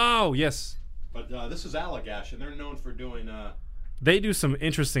 hops. Oh yes, But this is Allagash, and they're known for doing. they do some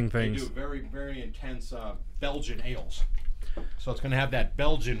interesting They things. do very very intense Belgian ales. So it's going to have that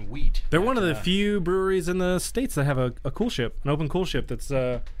Belgian wheat. They're one of the few breweries in the States that have a cool ship, an open cool ship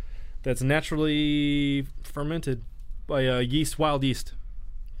that's naturally fermented by wild yeast.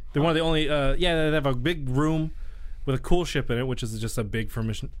 They're one of the only. They have a big room with a cool ship in it, which is just a big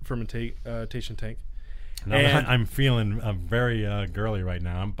fermentation tank. Now, And- I'm feeling very girly right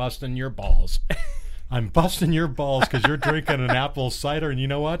now. I'm busting your balls. I'm busting your balls because you're drinking an apple cider, and you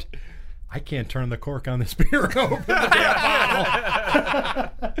know what? I can't turn the cork on this beer open the damn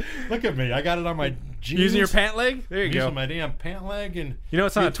bottle. Look at me. I got it on my jeans. Using your pant leg? There you go. Using my damn pant leg, and You know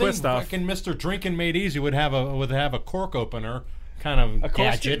it's not a twist off. Fucking Mr. Drinking Made Easy would have a cork opener kind of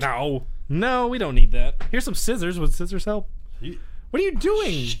gadget. No, we don't need that. Here's some scissors. Would scissors help? You- What are you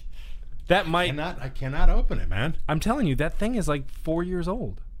doing? That might. I cannot open it, man. I'm telling you, that thing is like 4 years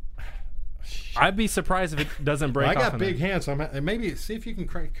old. I'd be surprised if it doesn't break. Well, I off got in big there. hands. So maybe see if you can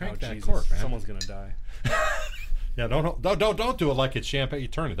crank that Jesus. cork, man. Someone's gonna die. Yeah, don't do it like it's champagne. You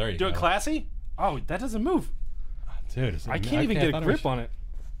turn it. There you Do go. it classy. Oh, that doesn't move. Dude. I can't even get a grip on it.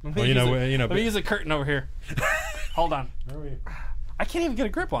 Well, you know, Let me use a curtain over here. Hold on. Where are we? I can't even get a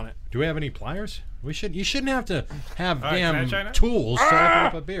grip on it. Do we have any pliers? You shouldn't have to have right, can I damn try now? tools to open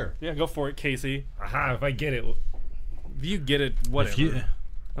up a beer. Yeah, go for it, Casey. Aha, if I get it. If you get it, whatever. If you-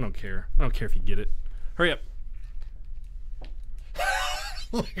 I don't care. I don't care if you get it. Hurry up.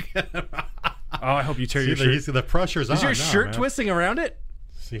 Look at him. Oh, I hope you tear your shirt. The pressure's on. Is your now, shirt man. twisting around it?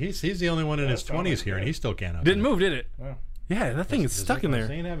 See, he's the only one in his 20s here, and he still can't open Didn't it. move, did it? Oh. Yeah, that thing is stuck in Does there.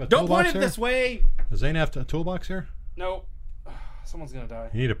 Zane have a Don't point toolbox it here? this way. Does Zane have a toolbox here? No. Someone's gonna die.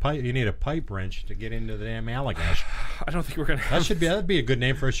 You need a pipe wrench to get into the damn Allagash. I don't think we're gonna. That'd be a good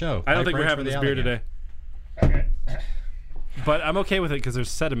name for a show. I don't Pipe think we're wrench having for this the beer Allagash. today. Okay. But I'm okay with it because there's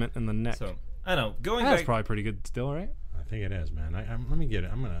sediment in the neck. So, I know. Going That's back. probably pretty good still, right? I think it is, man. Let me get it.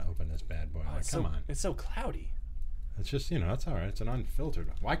 I'm gonna open this bad boy. Come on. It's so cloudy. It's just that's all right. It's an unfiltered.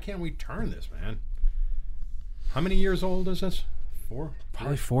 Why can't we turn this, man? How many years old is this? 4?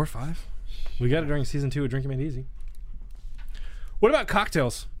 Probably 4 or 5. We got it during season 2 of Drinking Made Easy. What about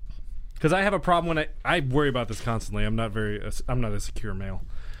cocktails? Because I have a problem when I worry about this constantly. I'm not a secure male.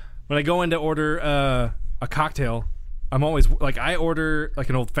 When I go in to order a cocktail, I'm always like I order like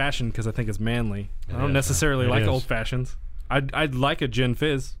an old fashioned because I think it's manly. I don't necessarily like old fashions. I'd like a gin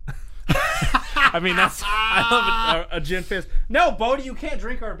fizz. I mean I love a gin fizz. No, Bodie, you can't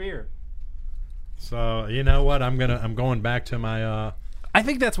drink our beer. So you know what? I'm going back to my. I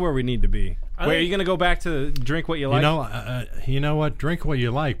think that's where we need to be. Wait, are you going to go back to drink what you like? You know what? Drink what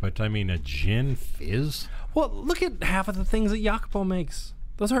you like, but I mean a gin fizz. Well, look at half of the things that Jacopo makes.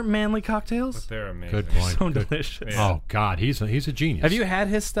 Those aren't manly cocktails. They're amazing. Good point. So Good. delicious. Yeah. Oh God, he's a genius. Have you had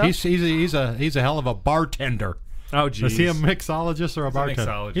his stuff? He's a hell of a bartender. Oh, jeez. Is he a mixologist or a bartender?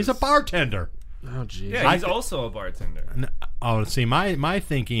 mixologist. He's a bartender. Oh, jeez. Yeah, he's also a bartender. Oh, see, my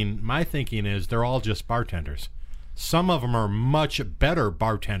thinking is they're all just bartenders. Some of them are much better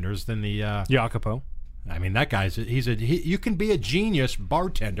bartenders than the. Jacopo. I mean, that guy's you can be a genius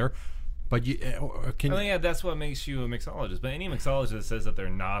bartender, but you can. I think that's what makes you a mixologist. But any mixologist that says that they're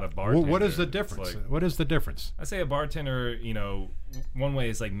not a bartender. What is the it's difference? like- What is the difference? I say a bartender, one way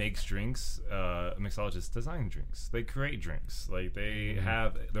is like makes drinks. A mixologist design drinks. They create drinks. Like they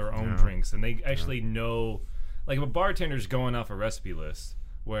have their own drinks, and they actually know. Like if a bartender's going off a recipe list,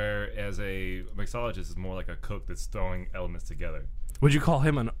 whereas a mixologist is more like a cook that's throwing elements together. Would you call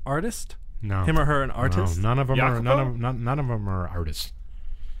him an artist? No, Him or her an artist? No, none of them are. Jacopo? None of them are artists.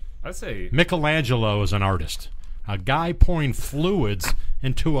 I'd say Michelangelo is an artist. A guy pouring fluids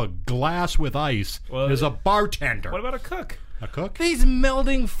into a glass with ice is a bartender. what about a cook? A cook? He's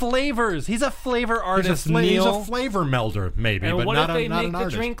melding flavors. He's a flavor artist, He's Neil. a flavor melder, maybe, And but what not if they not make an the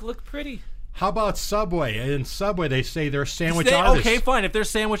artist. drink look pretty? How about Subway? In Subway, they say they're sandwich artists. Okay, fine. If they're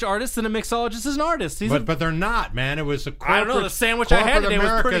sandwich artists, then a mixologist is an artist. He's But they're not, man. It was a corporate, I don't know, the sandwich I had corporate today was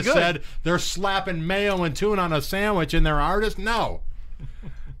America pretty good. said they're slapping mayo and tuna on a sandwich and they're artists. No,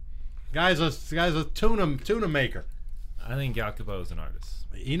 guy's a tuna maker. I think Jacopo is an artist.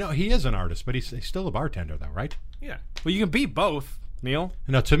 He is an artist, but he's still a bartender, though, right? Yeah. well, you can be both, Neil.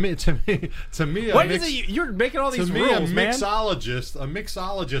 No, to me, What is it? You're making all these to me, rules, a man.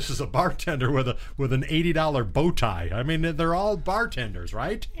 mixologist is a bartender with an $80 bow tie. I mean, they're all bartenders,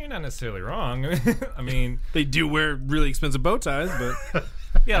 right? You're not necessarily wrong. I mean, They do wear really expensive bow ties, but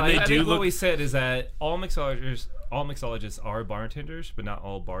yeah, they I do think look- what we said is that all mixologists are bartenders, but not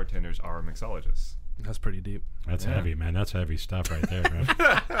all bartenders are mixologists. that's pretty deep. That's Yeah. heavy, man. That's heavy stuff right there, man.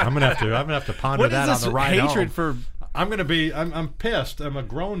 I'm gonna have to ponder What that is on this the ride hatred home. for I'm pissed. I'm a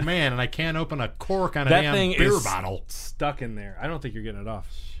grown man and I can't open a cork on a that damn thing? beer is bottle. stuck in there. I don't think you're getting it off.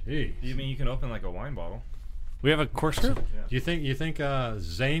 Jeez. You mean you can open like a wine bottle? We have a corkscrew. You think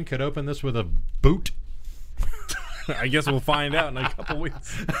Zane could open this with a boot? I guess we'll find out in a couple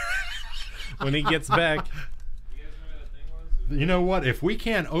weeks when he gets back. You know what? If we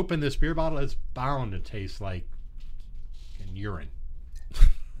can't open this beer bottle, it's bound to taste like urine.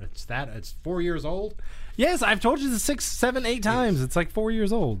 It's 4 years old. Yes, I've told you this 6, 7, 8 times. It's like 4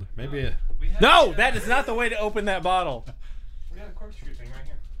 years old. Maybe. No, that is not the way to open that bottle. We got a corkscrew thing right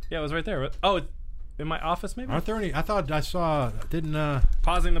here. Yeah, it was right there. Oh, it's in my office maybe? Aren't there any? I thought I saw. Didn't.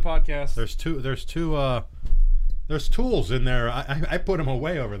 Pausing the podcast. There's two. There's tools in there. I put them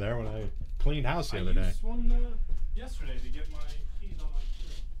away over there when I cleaned house the other day. I used one yesterday to get my keys on my key.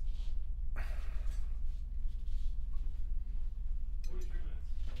 43 minutes.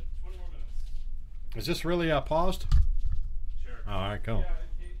 20 more minutes. Is this really paused? Sure. Oh, all right, cool. Yeah,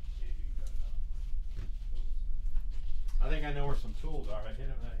 in case you can cut it out. I think I know where some tools are. I hit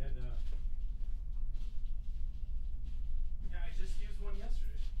them. Yeah, I just used one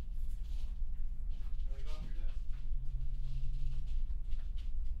yesterday. Like off your desk.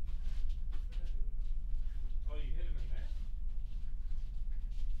 Oh, you hit him in there?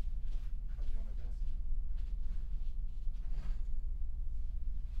 How'd you on my desk?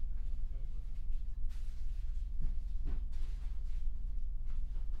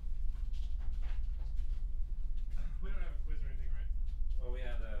 We don't have a quiz or anything, right? Well, we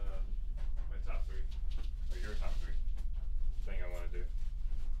had my top 3, or your top 3 thing I want to do.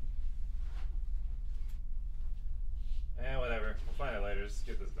 Whatever. We'll find it later. Just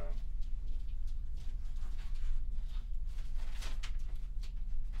get this done.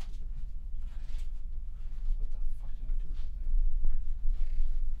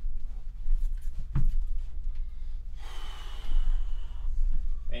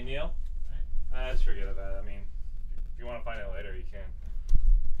 Hey, Neil? Let's forget about it. I mean, if you want to find it later, you can.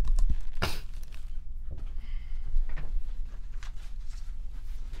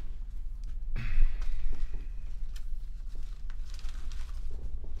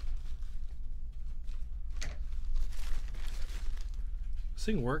 This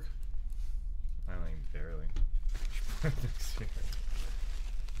thing work? I mean, barely. That's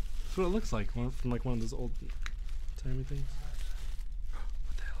what it looks like. From like one of those old timey things.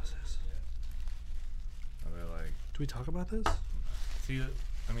 What the hell is this? Are they like? Do we talk about this? See,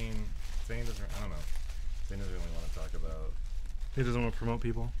 I mean, Zane doesn't. I don't know. Zane doesn't really want to talk about. He doesn't want to promote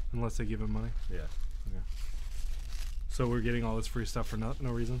people unless they give him money. Yeah. Okay. So we're getting all this free stuff for no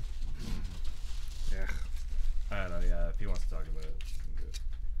reason? Yeah. I don't know. Yeah, if he wants to talk about it, we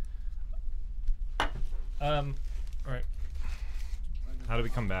can do it. All right. How do we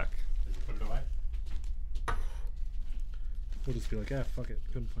come back? Did you put it away? We'll just be like, yeah, fuck it.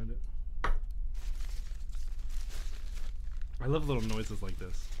 Couldn't find it. I love little noises like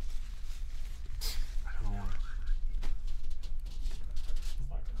this. I don't know why.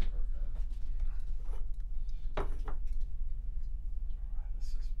 This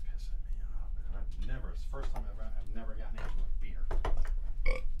is pissing me off. It's the first time I've never gotten into a beer.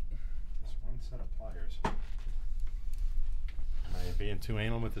 Just one set of pliers. Am I being too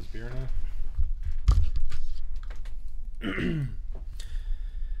anal with this beer now? Everyone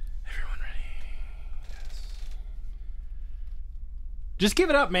ready? Yes. Just give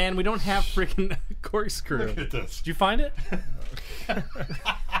it up, man. We don't have freaking corkscrew. Look at this. Did you find it?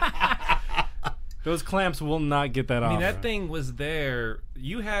 Those clamps will not get that I off. mean, that thing was there.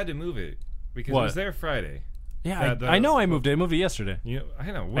 You had to move it because What? it was there Friday. Yeah, I know I moved it. I moved it yesterday. You,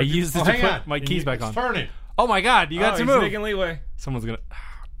 I know. I used it to hang put on. my keys back on. It's turning. Oh my god, you got to he's move. making leeway. Someone's gonna.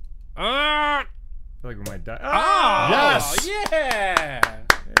 Ah! I feel like we might die. Oh, Yes! Yeah!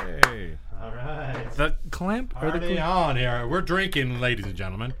 Hey. All right. The clamp? Or the Party clamp? on here. We're drinking, ladies and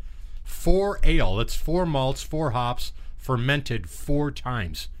gentlemen. 4 ale. That's 4 malts, 4 hops, fermented 4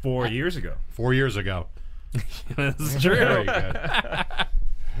 times. 4 years ago. 4 years ago. That's Very true. good.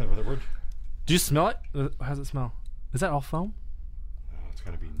 Do you smell it? How's it smell? Is that all foam? Oh, it's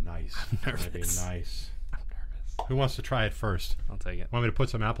gonna be nice. It's gonna be nervous. nice. I'm nervous. Who wants to try it first? I'll take it. Want me to put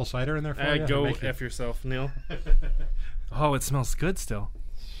some apple cider in there for you? Go Make it- F yourself, Neil. Oh, it smells good still.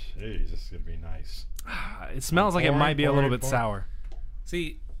 Jeez, this is gonna be nice. It smells like it might be a little bit Pouring. sour.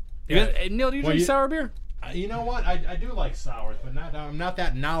 See, You guys- Neil, do you Well, drink you- sour beer? You know what? I do like sours, but I'm not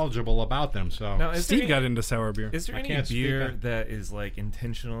that knowledgeable about them. So now is Steve there, got into sour beer. is there I any can't speak beer on- that is like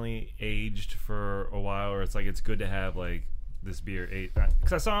intentionally aged for a while, or it's like it's good to have like this beer aged?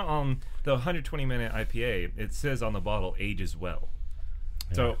 Because I saw on the 120-minute IPA, it says on the bottle ages well.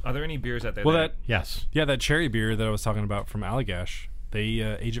 So, are there any beers out there? Well, that yes, that cherry beer that I was talking about from Allagash, they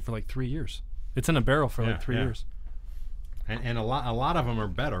age it for like 3 years. It's in a barrel for Yeah, like 3 yeah. years. and a lot of them are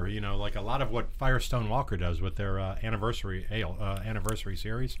better. You know, like a lot of what Firestone Walker does with their anniversary ale, anniversary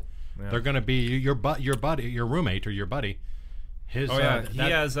series. Yeah. They're going to be your buddy, your roommate, or your buddy. His. Oh yeah, he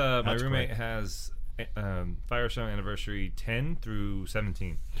has. My that's roommate great. has Firestone Anniversary 10 through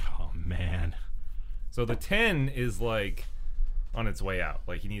 17. Oh man. So the 10 is like on its way out.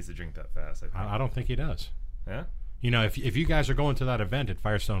 Like he needs to drink that fast. I think. I don't think he does. Yeah. You know, if you guys are going to that event at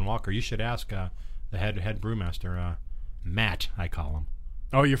Firestone Walker, you should ask the head brewmaster, Matt. I call him.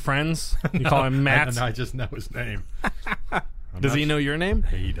 Oh, your friends? You call him Matt? I just know his name. Does he know your name?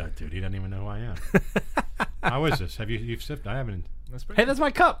 He does, dude. He doesn't even know who I am. How is this? You've sipped? I haven't. That's pretty. Hey, that's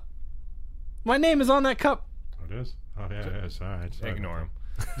my cup. My name is on that cup. Oh, it is. Oh yeah, it is. All right. Sorry. Ignore him.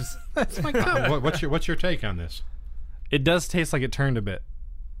 That's my cup. What's your take on this? It does taste like it turned a bit.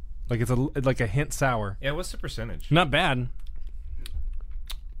 Like it's like a hint sour. Yeah. What's the percentage? Not bad.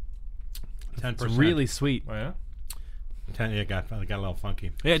 10%. It's really sweet. Oh yeah. 10. It got a little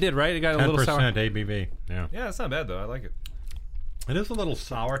funky. Yeah, it did, right? It got a little sour. 10% ABV. Yeah. Yeah, it's not bad though. I like it. It is a little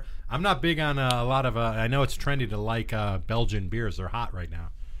sour. I'm not big on a lot of. I know it's trendy to like Belgian beers. They're hot right now,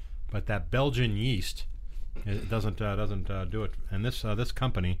 but that Belgian yeast it doesn't do it. And this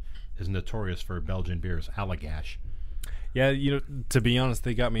company is notorious for Belgian beers. Allagash. Yeah, you know, to be honest,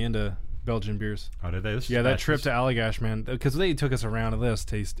 they got me into Belgian beers. Oh, did they? Yeah, that trip to Allagash, man, because they took us around to this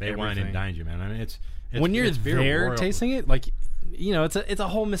taste. They wine and dined you, man. I mean, it's when you're it's beer there royal. tasting it, like, you know, it's a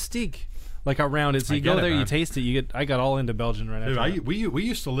whole mystique, like around it. So I you get go it, there, you man. taste it. I got all into Belgian right Dude, after. we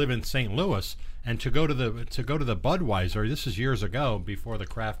used to live in St. Louis, and to go to the Budweiser. This is years ago, before the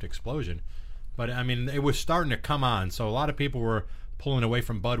craft explosion. But I mean, it was starting to come on, so a lot of people were pulling away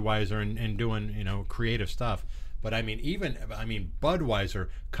from Budweiser and doing creative stuff. But I mean, Budweiser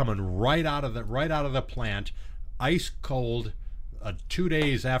coming right out of the plant, ice cold, 2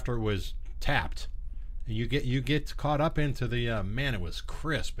 days after it was tapped. And you get caught up into the man. It was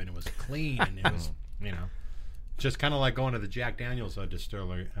crisp and it was clean and it was just kind of like going to the Jack Daniel's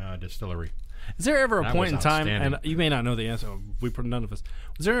distillery. Is there ever a That point in was time, outstanding. and you may not know the answer, none of us.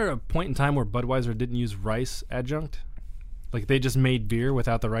 Was there a point in time where Budweiser didn't use rice adjunct? Like they just made beer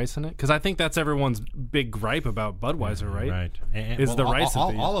without the rice in it? Because I think that's everyone's big gripe about Budweiser, right? Right. And, Is the rice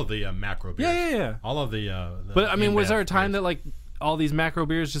that they all of the macro beers. Yeah. All of the. But I mean, was there a time beers. that like all these macro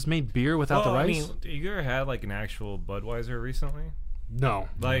beers just made beer without the rice? I mean, you ever had like an actual Budweiser recently? No,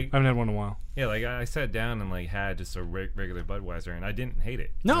 Like I haven't had one in a while. yeah, like I sat down and like had just a regular Budweiser, and I didn't hate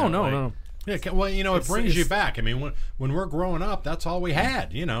it. No. Like, Yeah, well, it brings you it's- back. I mean, when we're growing up, that's all we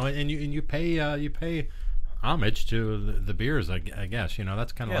had, and you pay homage to the beers, I guess.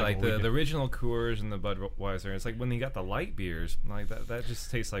 That's kind of Yeah, like like what we the do. original Coors and the Budweiser. It's like when you got the light beers, like that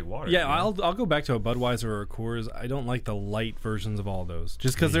just tastes like water. Yeah, you know? I'll go back to a Budweiser or a Coors. I don't like the light versions of all those,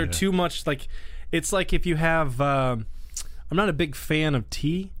 just because Me they're neither. too much. Like, it's like if you have. I'm not a big fan of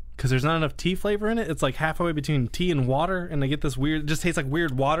tea because there's not enough tea flavor in it. It's like halfway between tea and water, and I get this weird. It just tastes like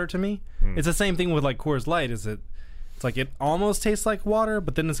weird water to me. It's the same thing with like Coors Light. It's like it almost tastes like water,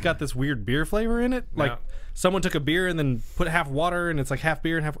 but then it's got this weird beer flavor in it. Like Yeah. someone took a beer and then put half water, and it's like half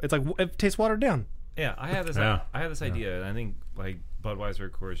beer and half. It's like it tastes watered down. Yeah, I had this. Yeah. I had this idea, and I think like Budweiser,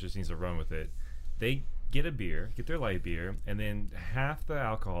 of course, just needs to run with it. They get their light beer, and then half the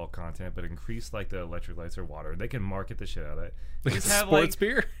alcohol content, but increase like the electrolytes or water. They can market the shit out of it. Like Just a have, sports like,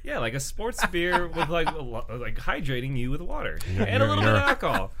 beer. Yeah, like a sports beer with like like hydrating you with water You're- and a little bit you're- of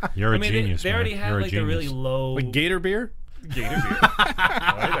alcohol. you're a I mean, genius, They already man. had You're a like the really genius. low Like Gator beer, Gator beer.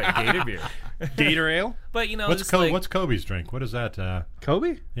 I like that Gator beer. Gator ale, But What's Kobe's drink? What is that?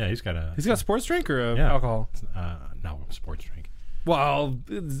 Kobe. Yeah, he's got Sports drink or Yeah. alcohol. no sports drink. Well,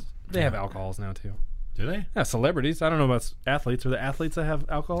 they have alcohols now too. Do they? Yeah, celebrities. I don't know about athletes. Are there athletes that have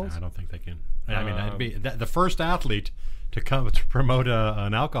alcohols? I don't think they can. I mean, that'd be the first athlete to come to promote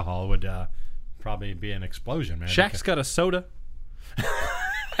an alcohol would probably be an explosion, man. Shaq's got a soda.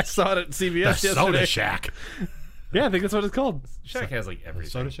 I saw it at CBS The yesterday. Soda Shack. Yeah, I think that's what it's called. Shaq has like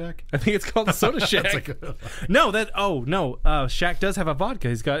everything. Soda Shack. I think it's called the Soda Shack. That's a good. No, Shaq does have a vodka.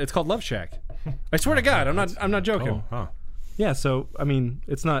 It's called Love Shack. I swear to God, I'm not joking. Oh, huh. Yeah, so I mean,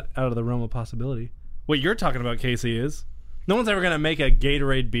 it's not out of the realm of possibility. What you're talking about, Casey, is no one's ever gonna make a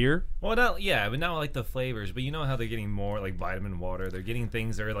Gatorade beer. Well, but not like the flavors. But you know how they're getting more like vitamin water. They're getting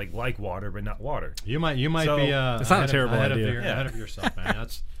things that are like water, but not water. You might So, be. it's not a terrible idea. Ahead of yourself, man.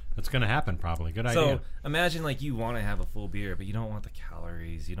 That's going to happen probably. Good idea. So imagine like you want to have a full beer, but you don't want the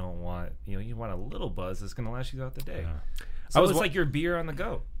calories. You don't want you want a little buzz that's going to last you throughout the day. So it's like your beer on the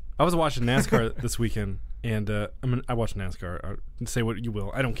go. I was watching NASCAR this weekend, and I watch NASCAR. Say what you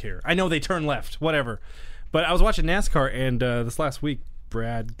will, I don't care. I know they turn left, whatever. But I was watching NASCAR, and this last week,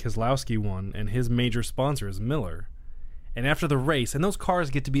 Brad Keselowski won, and his major sponsor is Miller. And after the race, and those cars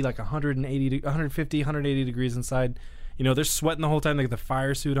get to be like 150, 180 degrees inside. They're sweating the whole time. They got the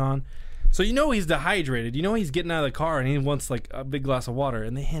fire suit on. So he's dehydrated. He's getting out of the car, and he wants like a big glass of water.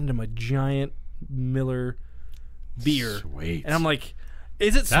 And they hand him a giant Miller beer. Sweet. And I'm like,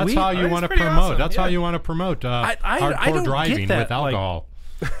 Is it That's sweet? how you It's want to pretty promote. awesome, That's how yeah. you want to promote I hardcore don't driving get that, with alcohol.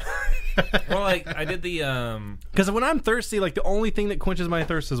 Well, like I did the Because when I'm thirsty, like the only thing that quenches my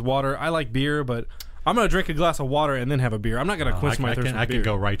thirst is water. I like beer, but I'm gonna drink a glass of water and then have a beer. I'm not gonna quench my thirst. I can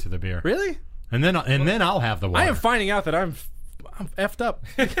go right to the beer. Really? And then I'll have the water. I am finding out that I'm effed up.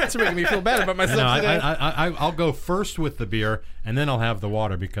 It's making me feel bad about myself No, today. I'll go first with the beer, and then I'll have the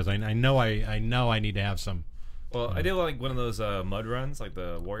water because I know I need to have some. Well, I did like one of those mud runs, like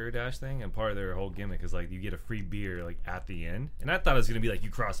the Warrior Dash thing, and part of their whole gimmick is like you get a free beer like at the end. And I thought it was gonna be like you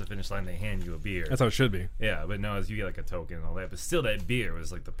cross the finish line, they hand you a beer. That's how it should be. Yeah, but no, it's you get like a token and all that. But still, that beer was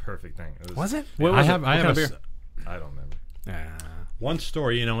like the perfect thing. Was it? Yeah, What was I have it? What kind of beer? I don't remember. One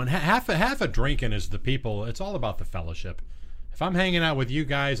story, and half of drinking is the people. It's all about the fellowship. If I'm hanging out with you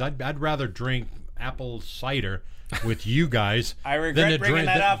guys, I'd rather drink apple cider with you guys I regret bringing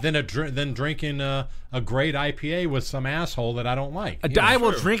that up. than drinking a great IPA with some asshole that I don't like. I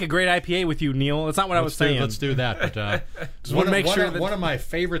will drink a great IPA with you, Neil. That's not what I was saying. Let's do that. But one of my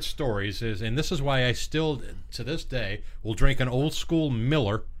favorite stories is, and this is why I still to this day will drink an old school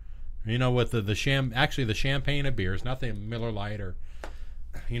Miller. With the champagne of beers, not the Miller Lite or,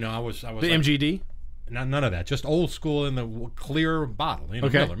 I was The like, MGD. none of that, just old school in the clear bottle.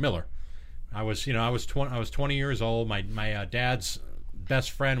 Okay. Miller. I was 20 years old. My dad's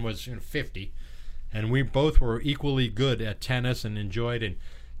best friend was 50, and we both were equally good at tennis and enjoyed and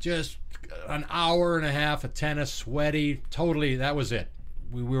just an hour and a half of tennis, sweaty, totally. That was it.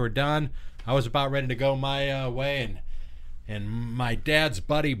 We were done. I was about ready to go my way, and my dad's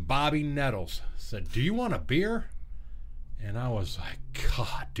buddy Bobby Nettles said, "Do you want a beer?" And I was like,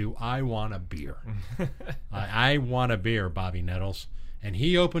 "God, do I want a beer?" I want a beer, Bobby Nettles. And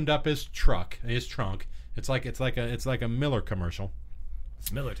he opened up his trunk. It's like a Miller commercial.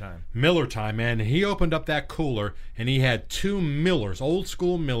 It's Miller time. Miller time, man. He opened up that cooler and he had two Millers, old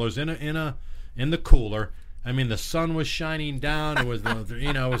school Millers, in the cooler. I mean, the sun was shining down. It was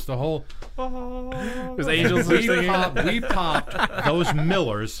it was the whole. There's angels were singing. We popped those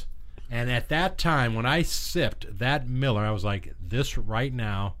Millers, and at that time when I sipped that Miller, I was like, "This right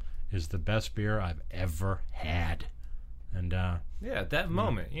now is the best beer I've ever had." And Yeah, at that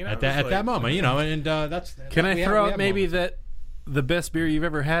moment, at that moment, and that's. Can I throw out maybe moments. that the best beer you've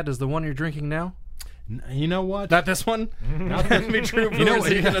ever had is the one you're drinking now? You know what? Not this one. Not the True Brewers, You know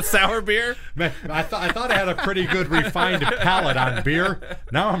what? even a sour beer. Man, I thought I had a pretty good refined palate on beer.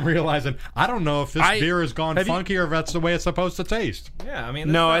 Now I'm realizing I don't know if this beer has gone have you- funky or if that's the way it's supposed to taste. Yeah, I mean,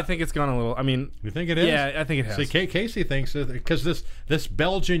 No, I think it's gone a little. I mean, You think it is? yeah, I think it has. See, Casey thinks because this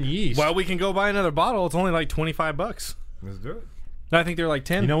Belgian yeast. Well, we can go buy another bottle. It's only like $25. let's do it. I think they're like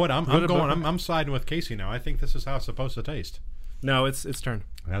 10. you know what? I'm What about- going. I'm siding with Casey now. I think this is how it's supposed to taste. No, it's turned.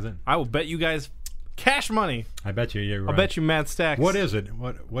 Has it? I will bet you guys cash money. I bet you. You're right. I'll bet you mad stacks. What is it?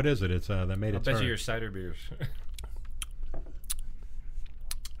 What is it? It's that made I it bet turn. you your cider beers.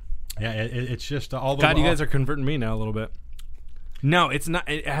 Yeah, it's just all the. God, you guys are converting me now a little bit. No, it's not.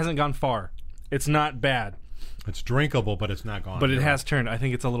 It hasn't gone far. It's not bad, It's drinkable, but it's not gone. but it You're has turned. I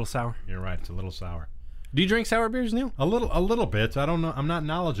think it's a little sour. right. You're right. It's a little sour. Do you drink sour beers, Neil? A little bit. I don't know. I'm not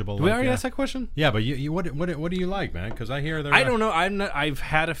knowledgeable. Did we already ask that question? Yeah, but you what do you like, man? Because I hear there. I don't know. I've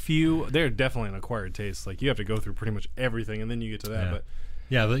had a few. They're definitely an acquired taste. Like you have to go through pretty much everything, and then you get to that. Yeah. But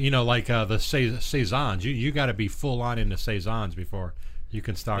Yeah, like the saisons. You got to be full on into saisons before you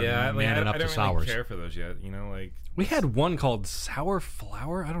can start manning up I to don't sours. really care for those yet. Like we had one called Sour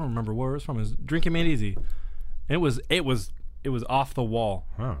Flower. I don't remember where it was from. It was Drinking Made Easy. And it was off the wall.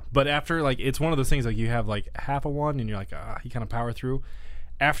 Huh. But after it's one of those things like you have like half of one and you're like you kind of power through.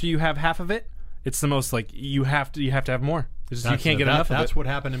 After you have half of it, it's the most like you have to have more. It's just, you can't get enough of it. That's what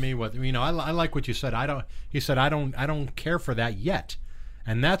happened to me with I like what you said. He said I don't care for that yet.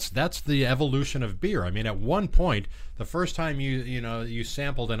 And that's the evolution of beer. I mean, at one point, the first time you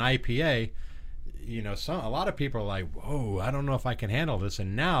sampled an IPA, a lot of people are like, "Whoa, I don't know if I can handle this."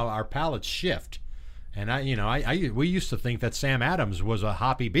 And now our palates shift. And we used to think that Sam Adams was a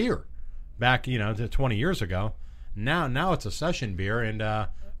hoppy beer back 20 years ago. Now it's a session beer, and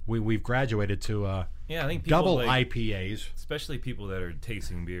we've graduated to I think people double like, IPAs. especially people that are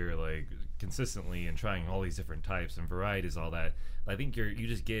tasting beer like consistently and trying all these different types and varieties, all that. I think you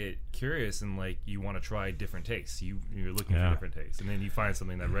just get curious and like you want to try different tastes. You're looking for different tastes, and then you find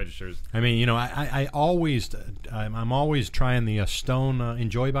something that registers. I mean, I'm always trying the Stone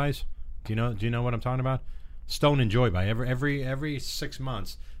Enjoy Buys. Do you know what I'm talking about? Stone Enjoy Buy. Every 6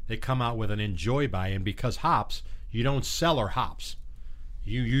 months they come out with an Enjoy Buy, and because hops, you don't cellar hops.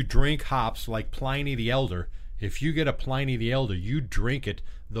 You drink hops like Pliny the Elder. If you get a Pliny the Elder, you drink it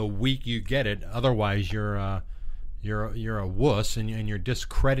the week you get it. Otherwise, you're you're a wuss, and you're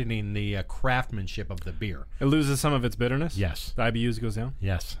discrediting the craftsmanship of the beer. It loses some of its bitterness. Yes. The IBUs goes down.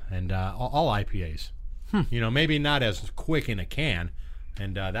 Yes, and all IPAs. Maybe not as quick in a can,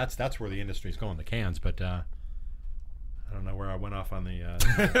 and that's where the industry's going, the cans. But I don't know where I went off on the.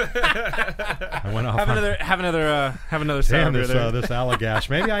 I went off. Have another sound this there. this Allagash.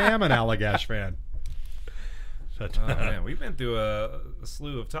 Maybe I am an Allagash fan. But, Oh man, we've been through a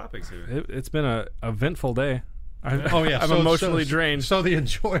slew of topics here. It's been a eventful day. I'm so- emotionally so- drained. So the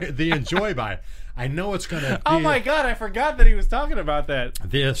enjoy by. I know it's gonna. Be Oh my god, I forgot that he was talking about that.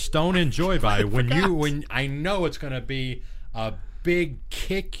 The Stone Enjoy by when I know it's gonna be a big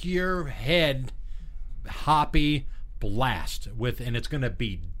kick your head hoppy blast and it's gonna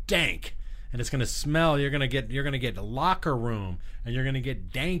be dank and it's gonna smell. You're gonna get locker room and you're gonna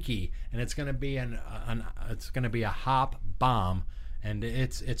get danky and it's gonna be a hop bomb. And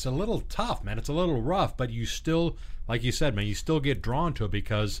it's a little tough, man. It's a little rough, but you still, like you said, man, you still get drawn to it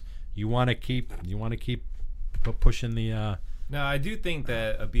because you want to keep pushing the. No, I do think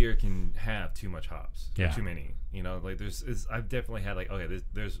that a beer can have too much hops. Or Yeah. too many. Like I've definitely had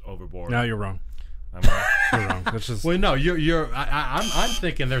there's overboard. No, you're wrong. I'm wrong. You're wrong. That's just Well, no, I'm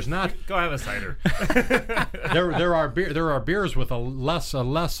thinking there's not. Go have a cider. There are beers with a less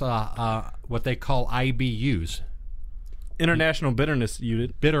what they call IBUs, international bitterness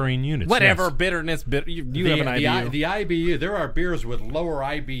unit. bittering units. Whatever yes. bitterness. You have an IBU. The IBU. There are beers with lower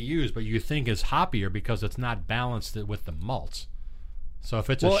IBUs, but you think is hoppier because it's not balanced with the malts. So if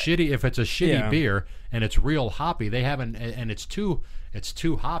it's a shitty yeah. beer and it's real hoppy, they haven't, and it's too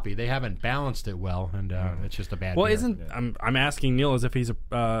hoppy. They haven't balanced it well, and it's just a bad. Well, beer. I'm asking Neil as if he's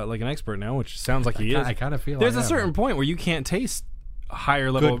like an expert now, which sounds like he is. I kind of feel there's I a am. certain point where you can't taste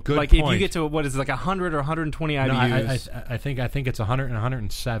higher level. Good like if you point. get to what is it, like 100 or 120 No, IBUs. I think it's 100 and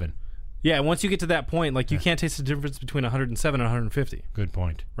 107. Yeah, once you get to that point, like you can't taste the difference between 107 and 150, Good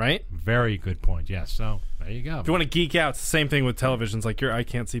point. right? Very good point. Yes. So there you go. If you want to geek out, it's the same thing with televisions. Like I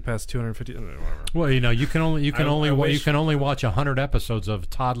can't see past 250. Whatever. Well, you can only I wish- watch 100 episodes of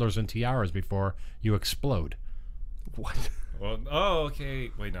Toddlers and Tiaras before you explode. What? Well,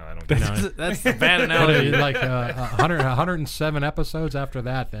 okay. Wait, no, I don't. Get it. That's a bad analogy. Like 107 episodes after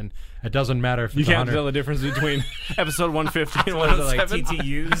that, then it doesn't matter if You it's can't 100. tell the difference between episode 150 and What is it, like 107.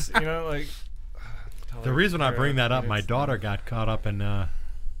 TTUs? Like. The reason I bring that up, my daughter got caught up in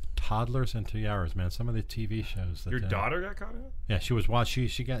Toddlers and Tiaras, man. Some of the TV shows. That, Your daughter got caught in it? Yeah, she was she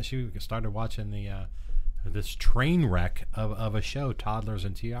started watching the this train wreck of a show, Toddlers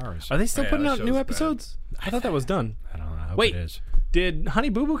and Tiaras. Are they still Yeah, putting that out new show's bad. episodes? I thought that was done. I don't know. I hope Wait. it is. Did Honey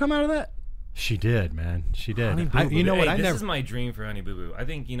Boo Boo come out of that? She did, man. She did. Honey Boo Boo. You know what? Hey, I this never. is my dream for Honey Boo Boo. I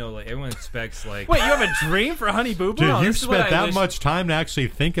think like everyone expects like. Wait, you have a dream for Honey Boo Boo? Dude, No, you've this is what spent I that wish- much time to actually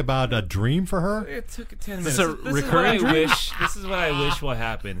think about a dream for her? It took 10 Is minutes. this a This is what recurring I dream? wish. This is what I wish will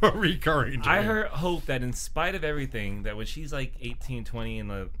happen. A recurring dream. I hope that in spite of everything, that when she's like 18, 20, and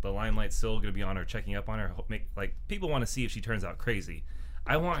the limelight's still going to be on her, checking up on her, people want to see if she turns out crazy.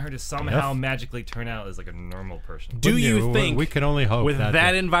 I want her to somehow Yes. magically turn out as like a normal person. Do Wouldn't you think we can only hope with that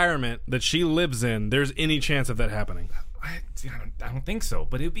the- environment that she lives in, there's any chance of that happening? I don't think so,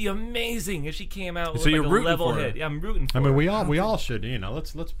 but it'd be amazing if she came out with So you're like a rooting level for her. head. Yeah, I'm rooting for I mean, her. we all should,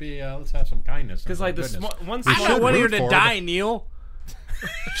 let's have some kindness. Because like the goodness. one I small don't want her root to for her, die, Neil.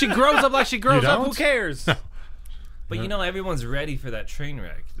 She grows up like she grows You up. Who don't? cares? But everyone's ready for that train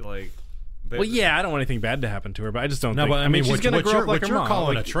wreck. Like, Well, yeah, I don't want anything bad to happen to her, but I just don't No, think. but I mean, she's what, going to what grow you're, up like what her you're mom.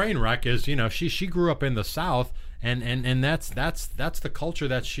 calling Like, a train wreck is, she grew up in the South, and that's the culture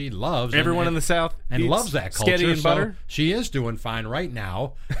that she loves. everyone and, in the South and eats loves that culture. sketty and so butter. she is doing fine right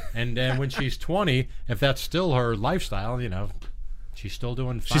now, and then when she's 20, if that's still her lifestyle, she's still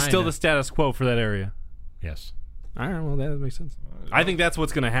doing fine. She's still the status quo for that area. yes. All right, well, that makes sense. I think that's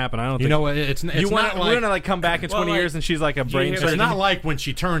what's going to happen. I don't think. You know what? It's you not we're like gonna like come back in 20 like, years and she's like a brain hear it's surgeon. not like when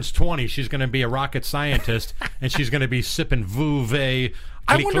she turns 20, she's going to be a rocket scientist and she's going to be sipping Vouvet.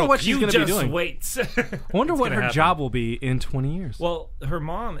 I wonder what she's you going to be just doing. wait. I wonder what her happen. job will be in 20 years. Well, her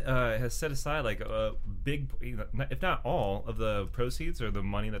mom has set aside like a big, if not all, of the proceeds or the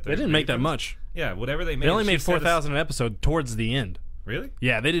money that they didn't make that much. Yeah, whatever they made. They only she made set 4,000 an episode towards the end. Really?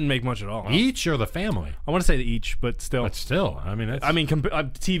 Yeah, they didn't make much at all. Each or the family? I want to say each, but still. But still, I mean, it's,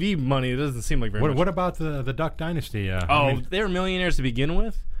 TV money. It doesn't seem like very much. what about the Duck Dynasty? They were millionaires to begin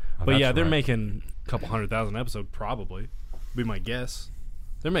with, but that's yeah, they're right. making a couple 100,000 an episode, probably. Be my guess.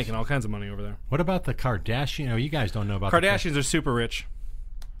 They're making all kinds of money over there. What about the Kardashian? Oh, you guys don't know about Kardashians are super rich.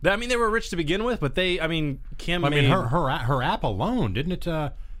 They were rich to begin with, but Kim. I mean, her app alone, didn't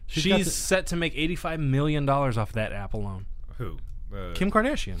it? She's set to make $85 million off that app alone. Who? Kim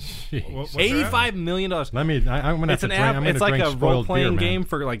Kardashian. what's her $85 million. I'm gonna It's have an to app. drink. I'm gonna It's like drink a spoiled role-playing beer, game man.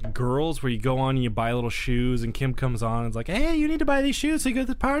 for like girls, where you go on and you buy little shoes, and Kim comes on and is like, "Hey, you need to buy these shoes so you go to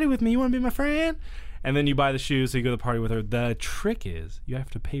the party with me. You want to be my friend?" And then you buy the shoes so you go to the party with her. The trick is you have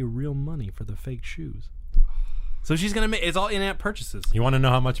to pay real money for the fake shoes. So she's gonna make it's all in-app purchases. You want to know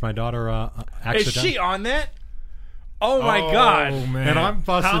how much my daughter Is accidentally? she on that? Oh my god! man. And I'm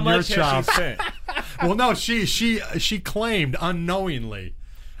busting How your much has she chops. spent? Well, no, she claimed unknowingly.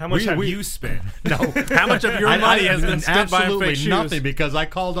 How much have you spent? No, How much of your money has been spent buying absolutely fake shoes? nothing because I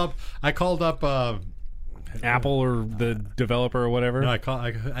called up. Apple or the developer or whatever. No,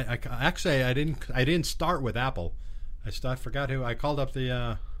 I actually I didn't start with Apple. I forgot who I called up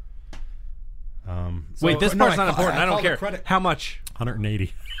the. Wait, this no, part's not important. I don't called the care. credit- How much?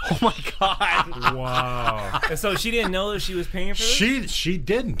 180. Oh my god! Wow. And so she didn't know that she was paying for this? She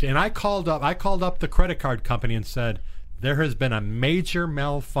didn't, and I called up the credit card company and said there has been a major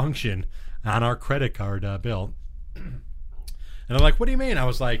malfunction on our credit card bill. And they're like, "What do you mean?" I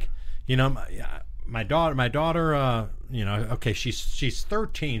was like, my daughter, okay, she's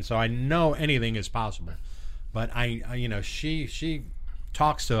 13, so I know anything is possible, but she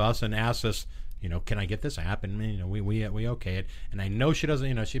talks to us and asks us, can I get this app? And we okay it. And I know she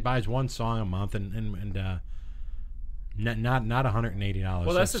doesn't. She buys one song a month, and not $180.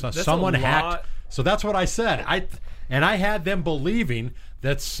 Well, that's someone a lot. hacked. So that's what I said. I had them believing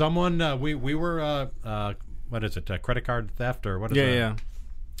that someone we were what is it? Credit card theft or what is it? Yeah.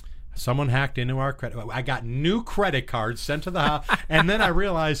 Someone hacked into our credit. I got new credit cards sent to the house, and then I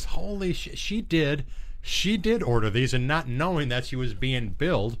realized, holy shit, she did order these, and not knowing that she was being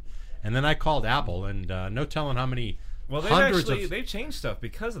billed. And then I called Apple, and no telling how many Well, they've changed stuff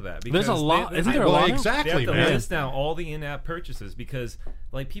because of that. There's a lot. Isn't there a well, lot? exactly, They have to man. list now all the in-app purchases because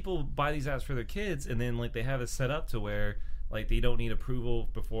like people buy these apps for their kids, and then like they have it set up to where like they don't need approval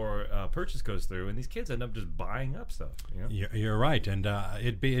before purchase goes through, and these kids end up just buying up stuff. You're right, and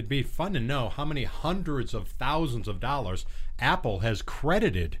it'd be fun to know how many hundreds of thousands of dollars Apple has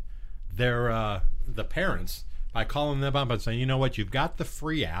credited their the parents by calling them up and saying, you know what, you've got the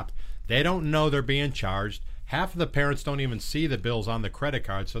free app. They don't know they're being charged. Half of the parents don't even see the bills on the credit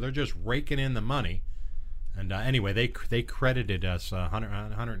card, so they're just raking in the money. And anyway, they credited us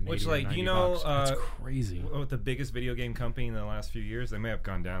 180 Which, or like, 90 you know, bucks. That's crazy. With the biggest video game company in the last few years, they may have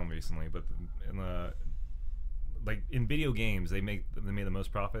gone down recently, but in video games, they made the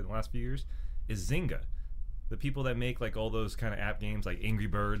most profit in the last few years is Zynga. The people that make like all those kind of app games like Angry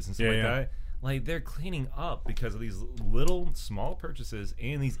Birds and stuff that. Like, they're cleaning up because of these little small purchases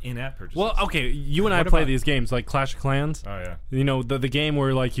and these in-app purchases. Well, okay, you and I What play about- these games like Clash of Clans. Oh yeah. The game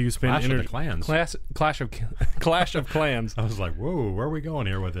where like you spend Clash of the Clans. Clash of Clans. I was like, whoa, where are we going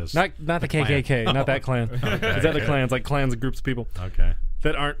here with this? Not the KKK, clan. not that clan. It's other clans, like clans of groups of people Okay.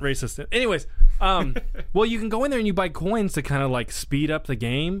 that aren't racist. Anyways, well, you can go in there and you buy coins to kind of like speed up the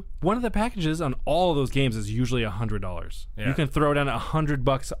game. One of the packages on all of those games is usually $100. Yeah. You can throw down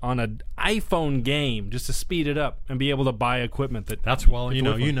 $100 on an iPhone game just to speed it up and be able to buy equipment that. That's well, you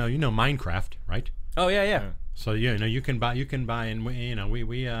know worth Minecraft, right? Oh yeah. So you can buy, and we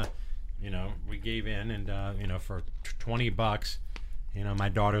gave in, and for $20, my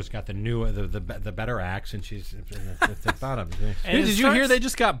daughter's got the new the better axe, and she's it's about it. And Dude, it did you hear starts- they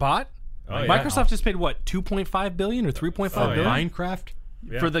just got bought? Oh, yeah. Microsoft just paid what, $2.5 billion or $3.5 billion Minecraft.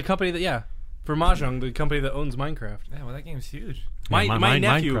 Yeah. for the company that for Mahjong, the company that owns Minecraft. Yeah, well, that game's huge. My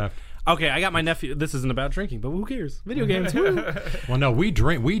nephew. Minecraft. Okay, I got my nephew. This isn't about drinking, but who cares? Video games. Woo. Well, no, we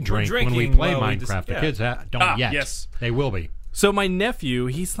drink when we drinking, play well, we Minecraft. just- The yeah. kids don't yet. Yes. They will be. So my nephew,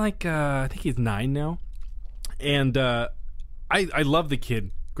 he's like, I think he's 9 now, and I love the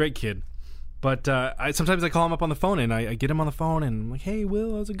kid, great kid, but sometimes I call him up on the phone and I get him on the phone and I'm like, hey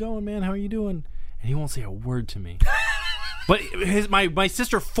Will, how's it going, man? How are you doing? And he won't say a word to me. But my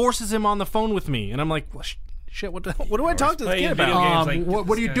sister forces him on the phone with me, and I'm like, well, shit, what do I talk to this playing kid video about? games. Like,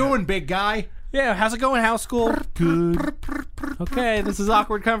 What are you this guy- doing, big guy? Yeah, how's it going? House school? Good. Okay, this is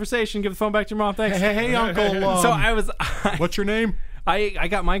awkward conversation. Give the phone back to your mom. Thanks. Hey, Uncle. So I was. What's your name? I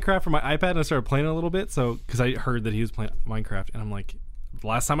got Minecraft for my iPad and I started playing it a little bit. So because I heard that he was playing Minecraft, and I'm like,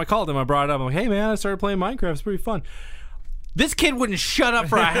 last time I called him, I brought it up. I'm like, hey man, I started playing Minecraft. It's pretty fun. This kid wouldn't shut up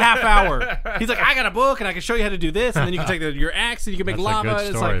for a half hour. He's like, I got a book and I can show you how to do this, and then you can take your axe and you can make That's lava. a good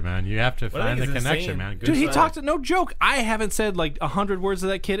and story, it's like, man. You have to Well, I find the think it's connection, insane. man. Good dude, he stuff. talked. No joke. I haven't said like 100 words to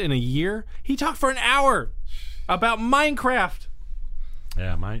that kid in a year. He talked for an hour about Minecraft.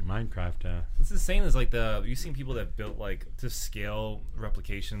 Yeah, Minecraft. This is same as like you've seen people that built like to scale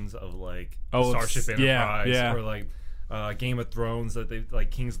replications of like Starship yeah, Enterprise yeah. or like Game of Thrones that they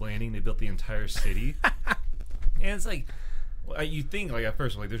like King's Landing. They built the entire city, and it's like, Well, you think like at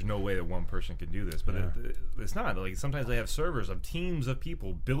first like there's no way that one person can do this, but it's not. Like sometimes they have servers of teams of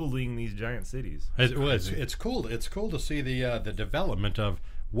people building these giant cities. It's cool. It's cool to see the development of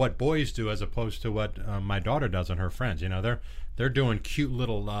what boys do as opposed to what my daughter does and her friends. You know, they're doing cute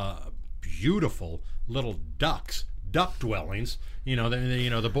little, beautiful little duck dwellings. You know,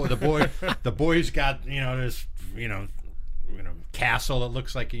 the boy's got this castle that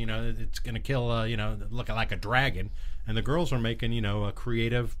looks like it's gonna kill looking like a dragon, and the girls are making a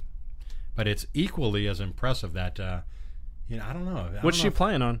creative, but it's equally as impressive that I don't know. What's she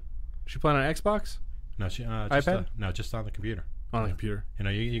playing on? She playing on Xbox? No, she iPad? No, just on the computer. On the computer. You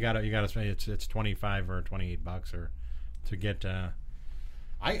know, you gotta say it's $25 or $28 or to get.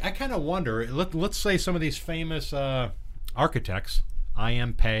 I kind of wonder. Let's say some of these famous architects,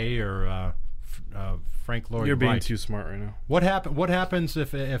 I.M. Pei or Frank Lloyd Wright. You're being too smart right now. What happens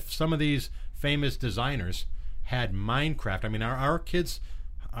if some of these famous designers had Minecraft? I mean, our kids,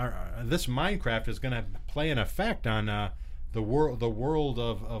 this Minecraft is going to play an effect on the world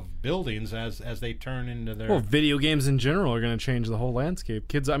of buildings as they turn into their. Well, video games in general are going to change the whole landscape.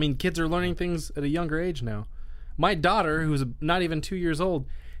 Kids are learning things at a younger age now. My daughter, who's not even 2 years old,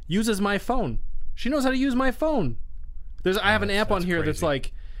 uses my phone. She knows how to use my phone. I have an app on here crazy. that's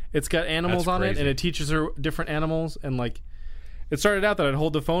like, it's got animals on it, and it teaches her different animals. And like, it started out that I'd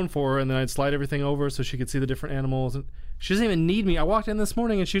hold the phone for her, and then I'd slide everything over so she could see the different animals. And she doesn't even need me. I walked in this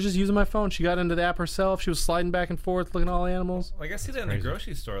morning, and she was just using my phone. She got into the app herself. She was sliding back and forth, looking at all the animals. Like I see that in the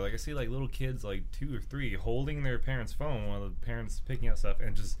grocery store. Like I see like little kids, like 2 or 3, holding their parents' phone while the parents picking out stuff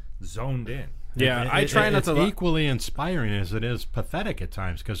and just zoned in. Yeah, I try not to. It's equally inspiring as it is pathetic at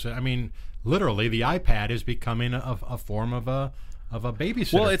times, because I mean, literally, the iPad is becoming a form of a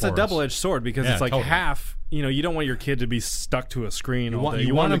babysitter. Well, it's for a double-edged sword, because it's like totally. half. You don't want your kid to be stuck to a screen all day.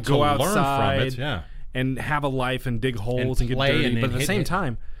 You want them to go to learn outside from it, and have a life and dig holes and get play dirty. and But at the hit same it.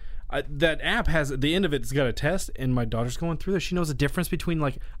 time, that app has at the end of it's got a test, and my daughter's going through this. She knows the difference between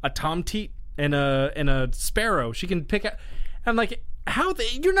like a tomtit and a sparrow. She can pick out. I'm like,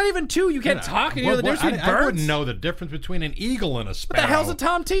 you're not even 2. You can't talk. And you're there's birds. I wouldn't know the difference between an eagle and a sparrow. What the hell's a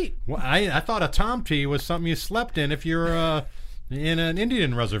tomtit? Well, I thought a tomtit was something you slept in if you're in an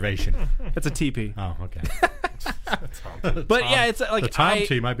Indian reservation. It's a teepee. Oh, okay. But yeah, it's like the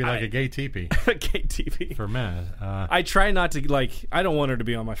tomtit might be like a gay teepee a gay teepee for men. I try not to I don't want her to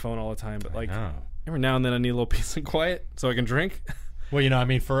be on my phone all the time, but like every now and then I need a little peace and quiet so I can drink. Well, I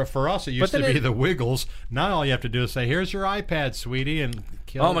mean, for us, it used to be the Wiggles. Now all you have to do is say, "Here's your iPad, sweetie," and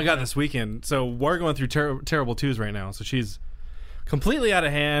kill. Oh my God, this weekend! So we're going through terrible twos right now. So she's completely out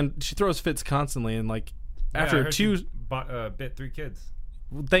of hand. She throws fits constantly, and like after 2, bit 3 kids.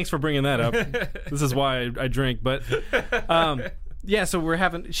 Thanks for bringing that up. This is why I drink, but yeah.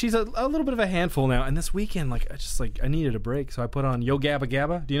 So she's a little bit of a handful now, and this weekend, I needed a break, so I put on Yo Gabba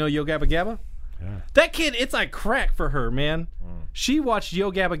Gabba. Do you know Yo Gabba Gabba? Yeah. That kid, it's like crack for her, man. She watched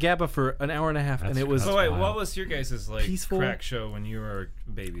Yo Gabba Gabba for an hour and a half, and it was. So wait, what was your guys' like peaceful crack show when you were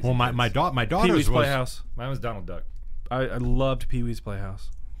babies? Well, my daughter's Pee-wee's was Playhouse. Mine was Donald Duck. I loved Pee-wee's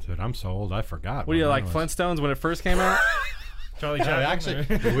Playhouse. Dude, I'm so old, I forgot. What do you like, Flintstones when it first came out? Charlie Yeah, Chaplin.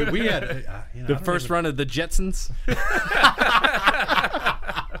 actually, we had The first run of the Jetsons.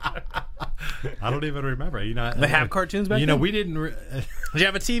 I don't even remember. They have cartoons back then? We didn't. Did you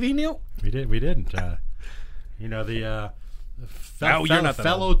have a TV, Neil? We didn't. The you're not that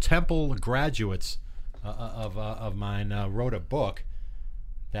fellow old. Temple graduates of mine wrote a book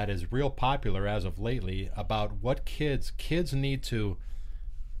that is real popular as of lately about what kids need to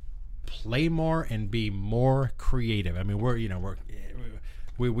play more and be more creative. I mean,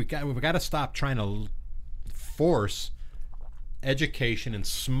 we got to stop trying to force education and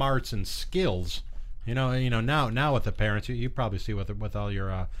smarts and skills. Now with the parents, you probably see with all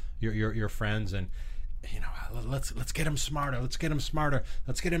your friends, and let's get them smarter. Let's get them smarter.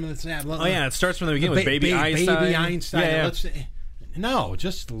 Let's get them in this. Oh yeah, it starts from the beginning with Baby Einstein. Baby Einstein. Yeah. No,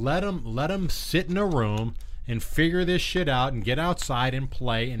 just let them sit in a room and figure this shit out and get outside and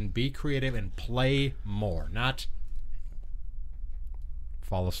play and be creative and play more, not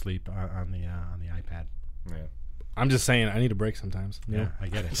fall asleep on the iPad. Yeah. I'm just saying, I need a break sometimes. Yeah, I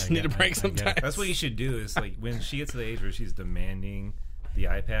get it. I just need a break sometimes. That's what you should do. Is like when she gets to the age where she's demanding the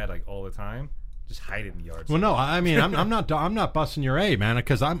iPad like all the time, just hide it in the yard. Well, no, I mean, I'm not busting your A, man,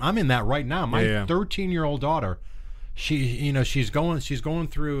 because I'm in that right now. My 13-year-old daughter, she's going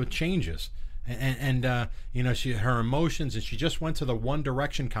through changes, and her emotions, and she just went to the One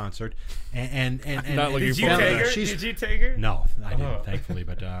Direction concert, and Not looking Did you forward to take that. her? Did you take her? No, I didn't, thankfully.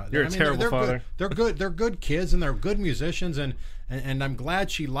 But You're a terrible they're father. Good. They're good kids, and they're good musicians, and I'm glad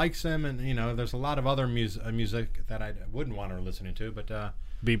she likes them. And there's a lot of other music that I wouldn't want her listening to. But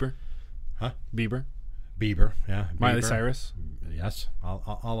Bieber, huh? Bieber, Yeah, Miley Bieber. Cyrus. Yes,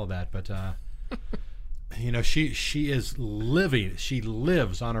 all of that. But she is living. She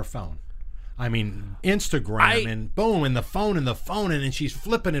lives on her phone. I mean, Instagram and boom, and the phone, and she's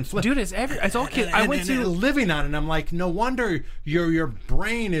flipping and flipping. Dude, it's all kids. I went to living on it. And I'm like, no wonder your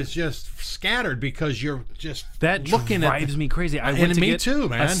brain is just scattered because you're just looking drives me crazy. I went and to me get too,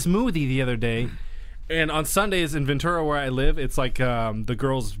 man. a smoothie the other day, and on Sundays in Ventura where I live, it's like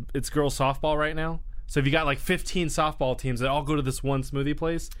girls softball right now. So if you got like 15 softball teams that all go to this one smoothie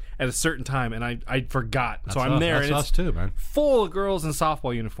place at a certain time, and I forgot, so I'm there, That's and us it's too, man. full of girls in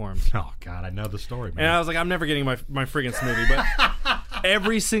softball uniforms. Oh God, I know the story, man. And I was like, I'm never getting my friggin' smoothie. But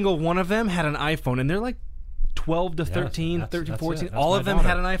every single one of them had an iPhone, and they're like 12 to 13, 13, 14. All of them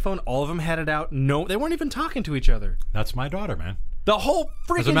had an iPhone. All of them had it out. No, they weren't even talking to each other. That's my daughter, man. The whole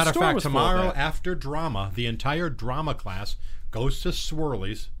freaking As a matter of store fact, was full of tomorrow that. after drama, the entire drama class goes to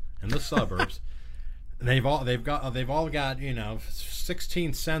Swirlies in the suburbs. They've all got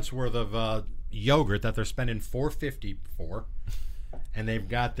 16 cents worth of yogurt that they're spending $4.50 for, and they've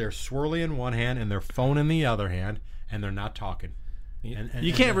got their swirly in one hand and their phone in the other hand, and they're not talking.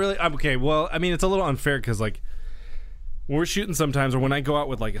 You can't really. Okay, well, I mean, it's a little unfair because like when we're shooting sometimes, or when I go out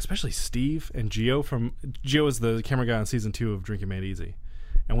with like especially Steve and Gio is the camera guy on season 2 of Drinking Made Easy,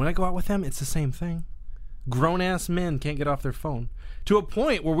 and when I go out with them, it's the same thing. Grown ass men can't get off their phone to a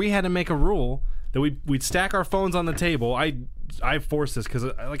point where we had to make a rule that we'd stack our phones on the table. I forced this because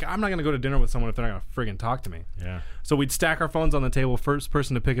like I'm not gonna go to dinner with someone if they're not gonna friggin' talk to me. Yeah. So we'd stack our phones on the table. First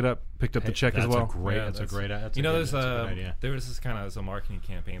person to pick it up picked up the check as well. That's a great idea. There was this kind of a marketing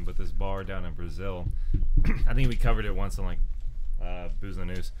campaign, but this bar down in Brazil, I think we covered it once on like Booze in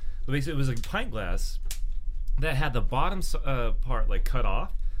the News. But basically, it was a pint glass that had the bottom part like cut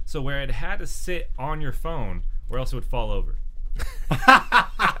off, so where it had to sit on your phone, or else it would fall over.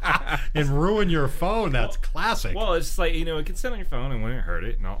 And ruin your phone. That's classic. Well, it's like it could sit on your phone and wouldn't hurt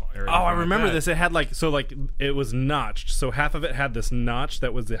it. I remember this. It had like it was notched. So half of it had this notch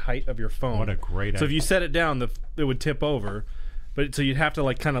that was the height of your phone. What a great So idea. if you set it down, it would tip over. But so you'd have to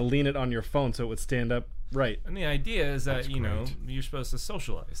like kind of lean it on your phone so it would stand up right. And the idea is that you're supposed to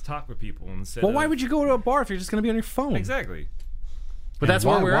socialize, talk with people instead. Well, why would you go to a bar if you're just going to be on your phone? Exactly. But that's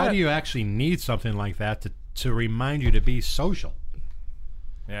where we're at. Why do you actually need something like that to remind you to be social?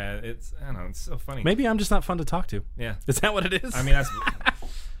 Yeah, it's so funny. Maybe I'm just not fun to talk to. Yeah. Is that what it is? I mean, that's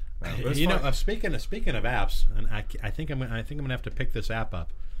Speaking of apps, and I think I'm gonna have to pick this app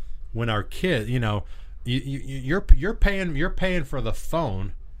up. When our kid, you're paying for the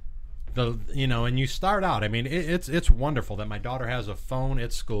phone, and you start out. I mean, it's wonderful that my daughter has a phone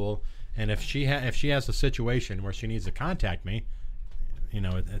at school, and if she has a situation where she needs to contact me,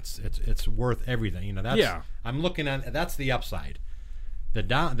 it's worth everything. I'm looking at that's the upside. The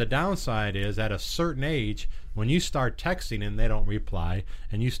downside is at a certain age, when you start texting and they don't reply,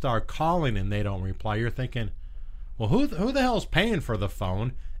 and you start calling and they don't reply, you're thinking, well, who the hell's paying for the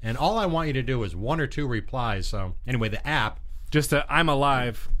phone? And all I want you to do is 1 or 2 replies. So anyway, the app, just I'm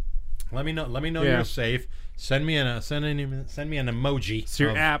alive. let me know you're safe. Send me an emoji. It's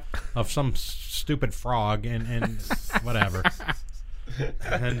your app of some stupid frog and whatever.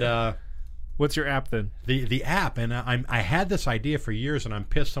 And what's your app then? The app, and I had this idea for years, and I'm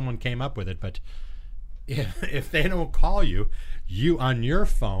pissed someone came up with it. But if they don't call you on your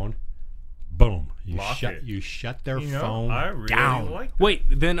phone, boom, you shut their phone I really down. like that.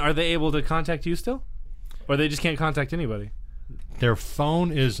 Wait, then are they able to contact you still, or they just can't contact anybody? Their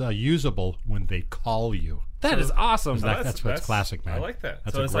phone is usable when they call you. That is awesome. That's what's classic, man. I like that.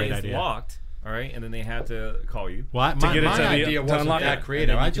 That's so a it's great like it's idea. locked, all right, and then they have to call you. Well, get it my to idea wasn't unlock that it. creative.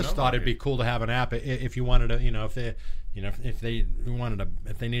 And then I you just can thought it'd unlock be cool to have an app if you wanted to, if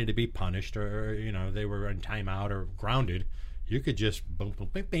they needed to be punished or they were in timeout or grounded, you could just boom, boom,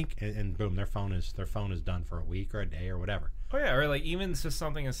 bing, bing, and boom, their phone is done for a week or a day or whatever. Oh yeah, or like even just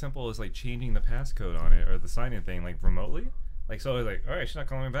something as simple as like changing the passcode on it or the sign-in thing like remotely. Like so, like all right, she's not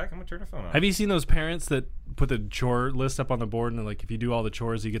calling me back. I'm gonna turn her phone off. Have you seen those parents that put the chore list up on the board and like if you do all the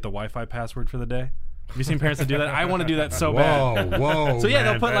chores, you get the Wi-Fi password for the day? Have you seen parents that do that? I want to do that so bad. Whoa! So yeah, man.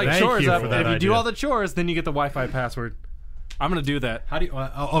 they'll put like Thank chores you up. for If that you do idea. all the chores, then you get the Wi-Fi password. I'm gonna do that. How do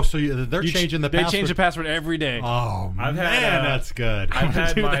you? So they're changing the They password. change the password every day. Oh I've man, had, that's good. I've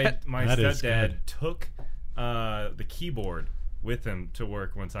had do my that. my That is stepdad good. took the keyboard with him to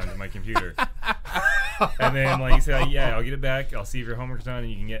work one time to my computer. And then like he said, yeah, I'll get it back. I'll see if your homework's done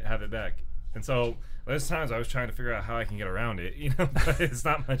and you can have it back. And so those times I was trying to figure out how I can get around it, but it's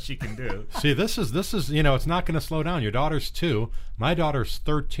not much you can do. See, this is it's not going to slow down. Your daughter's 2. My daughter's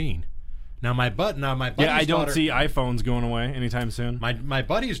 13. Now my buddy's I don't daughter, see iPhones going away anytime soon. My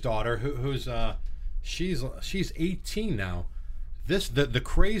buddy's daughter, who's she's 18 now. The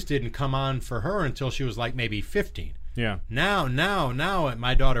craze didn't come on for her until she was like maybe 15. Yeah. Now at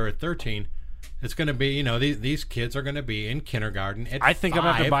my daughter at 13, it's going to be these kids are going to be in kindergarten at I think 5. I'm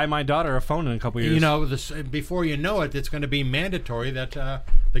going to have to buy my daughter a phone in a couple years. Before you know it, it's going to be mandatory that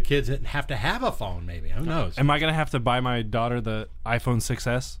the kids have to have a phone. Maybe, who knows? Am I going to have to buy my daughter the iPhone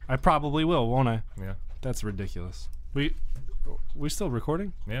 6s? I probably will, won't I? Yeah. That's ridiculous. We still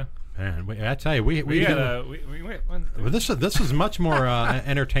recording? Yeah. Man, I tell you, we went. well, this is much more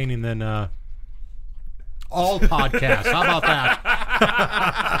entertaining than all podcasts. How about that?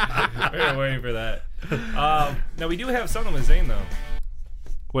 We were waiting for that. Now we do have something with Zane though.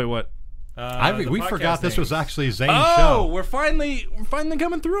 Wait, what? We forgot this was actually Zane's Oh, show. we're finally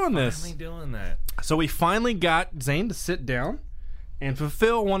coming through on this. Finally doing that. So we finally got Zane to sit down and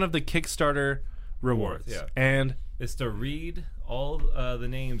fulfill one of the Kickstarter rewards. Yeah. And It's to read all the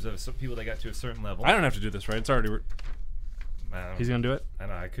names of some people that got to a certain level. I don't have to do this, right? It's already. He's gonna do it. I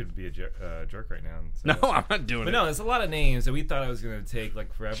know I could be a jerk right now. And say No, that. I'm not doing But it. no, it's a lot of names that we thought it was going to take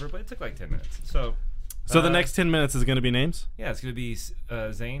like forever, but it took like 10 minutes. So So the next 10 minutes is gonna be names. yeah, it's going to be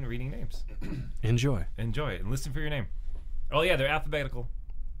Zane reading names. Enjoy. Enjoy it and listen for your name. Oh yeah, they're alphabetical.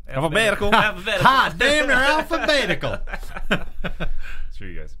 Alphabetical. Ha! Damn, they're alphabetical. Screw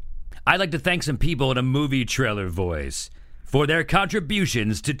you guys. I'd like to thank some people in a movie trailer voice for their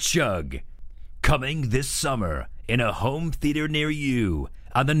contributions to Chug. Coming this summer in a home theater near you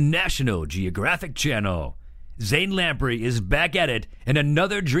on the National Geographic Channel, Zane Lamprey is back at it in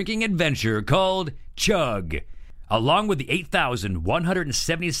another drinking adventure called Chug. Along with the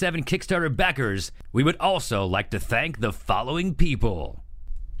 8,177 Kickstarter backers, we would also like to thank the following people: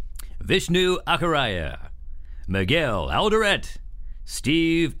 Vishnu Akaraya, Miguel Alderette,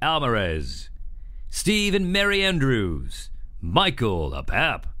 Steve Alvarez, Steve and Mary Andrews, Michael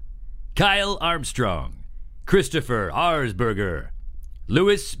Apap, Kyle Armstrong, Christopher Arsberger,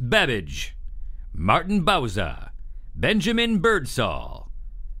 Louis Babbage, Martin Bauza, Benjamin Birdsall,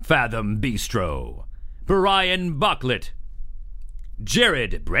 Fathom Bistro, Brian Bucklet,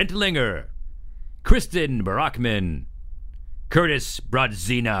 Jared Brentlinger, Kristen Barakman, Curtis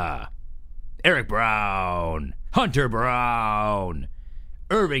Bradzina, Eric Brown, Hunter Brown,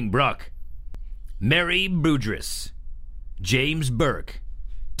 Irving Bruck, Mary Boudris, James Burke,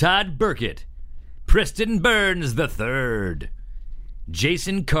 Todd Burkett, Preston Burns III,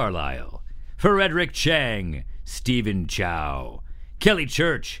 Jason Carlisle, Frederick Chang, Stephen Chow, Kelly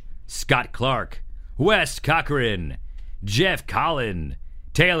Church, Scott Clark, Wes Cochran, Jeff Collin,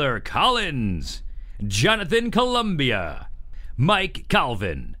 Taylor Collins, Jonathan Columbia, Mike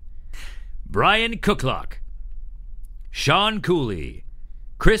Calvin, Brian Cooklock, Sean Cooley,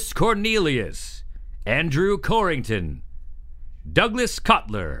 Chris Cornelius, Andrew Corrington, Douglas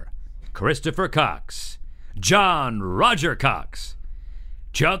Cutler, Christopher Cox, John Roger Cox,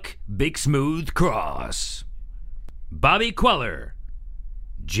 Chuck Big Smooth Cross, Bobby Queller,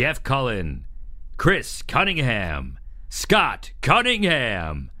 Jeff Cullen, Chris Cunningham, Scott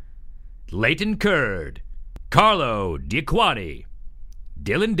Cunningham, Leighton Curd, Carlo Diaquati,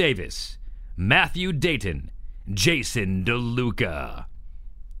 Dylan Davis, Matthew Dayton, Jason DeLuca,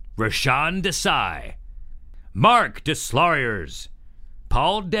 Rashawn Desai, Mark DeSlauriers,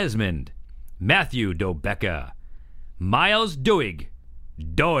 Paul Desmond, Matthew Dobecca, Miles Doig,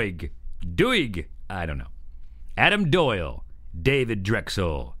 I don't know, Adam Doyle, David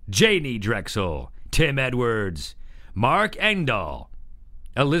Drexel, Janie Drexel, Tim Edwards, Mark Engdahl,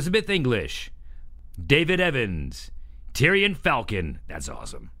 Elizabeth English, David Evans, Tyrion Falcon, that's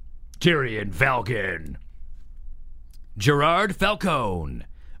awesome, Tyrion Falcon, Gerard Falcone,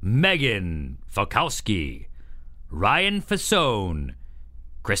 Megan Falkowski, Ryan Fasone,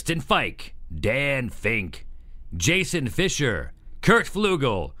 Kristen Fike, Dan Fink, Jason Fisher, Kurt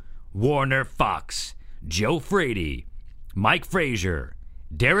Flugel, Warner Fox, Joe Frady, Mike Frazier,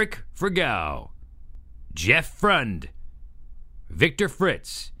 Derek Fragau, Jeff Frund, Victor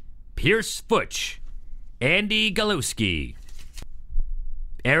Fritz, Pierce Futch, Andy Galowski,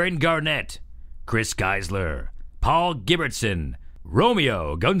 Aaron Garnett, Chris Geisler, Paul Gibbertson,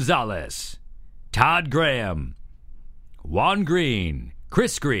 Romeo Gonzalez, Todd Graham, Juan Green,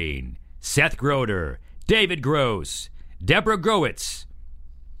 Chris Green, Seth Groder, David Gross, Deborah Growitz,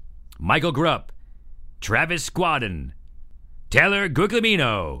 Michael Grupp, Travis Squadden, Taylor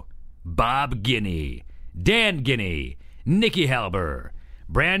Guglielmino, Bob Guinea, Dan Guinea, Nikki Halber,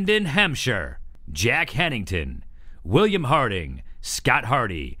 Brandon Hampshire, Jack Hannington, William Harding, Scott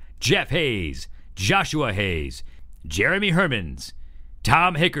Hardy, Jeff Hayes, Joshua Hayes, Jeremy Hermans,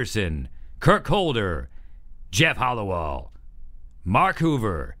 Tom Hickerson, Kirk Holder, Jeff Hollowall, Mark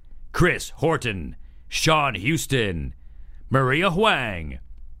Hoover, Chris Horton, Sean Houston, Maria Huang,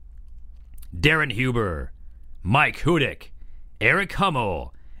 Darren Huber, Mike Hudick, Eric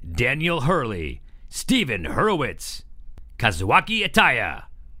Hummel, Daniel Hurley, Stephen Hurwitz, Kazuaki Ataya,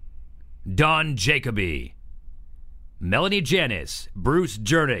 Don Jacoby, Melanie Janis, Bruce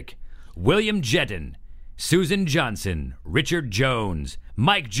Jernick, William Jetton, Susan Johnson, Richard Jones,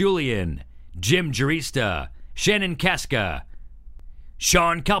 Mike Julian, Jim Jurista, Shannon Casca,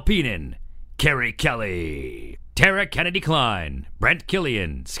 Sean Kalpinen, Kerry Kelly, Tara Kennedy Klein, Brent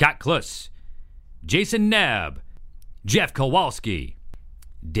Killian, Scott Kluss, Jason Nab, Jeff Kowalski,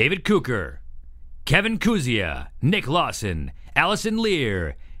 David Cooker, Kevin Kuzia, Nick Lawson, Allison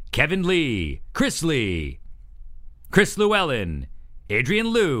Lear, Kevin Lee, Chris Llewellyn,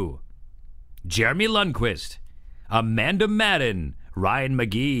 Adrian Liu, Jeremy Lundquist, Amanda Madden, Ryan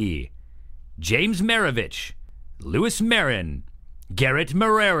McGee, James Maravich, Louis Marin, Garrett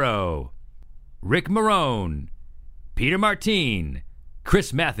Marrero, Rick Marone, Peter Martine,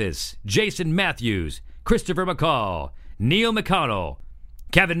 Chris Mathis, Jason Matthews, Christopher McCall, Neil McConnell,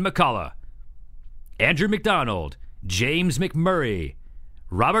 Kevin McCullough, Andrew McDonald, James McMurray,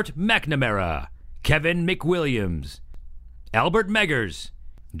 Robert McNamara, Kevin McWilliams, Albert Meggers,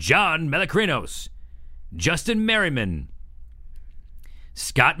 John Melacrinos, Justin Merriman,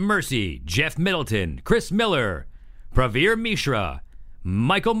 Scott Mercy, Jeff Middleton, Chris Miller, Pravir Mishra,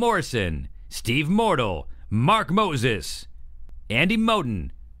 Michael Morrison, Steve Mortal, Mark Moses, Andy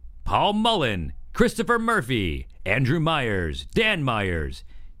Moden, Paul Mullen, Christopher Murphy, Andrew Myers, Dan Myers,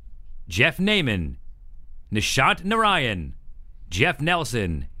 Jeff Naiman, Nishant Narayan, Jeff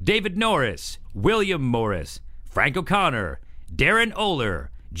Nelson, David Norris, William Morris, Frank O'Connor, Darren Oler,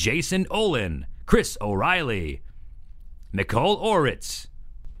 Jason Olin, Chris O'Reilly, Nicole Oritz,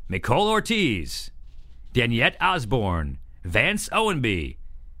 Nicole Ortiz, Daniette Osborne, Vance Owenby,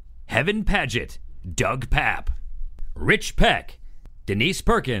 Heaven Paget, Doug Papp, Rich Peck, Denise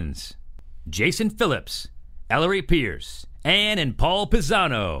Perkins, Jason Phillips, Ellery Pierce, Ann and Paul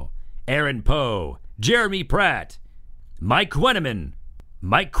Pisano, Aaron Poe, Jeremy Pratt, Mike Quenneman,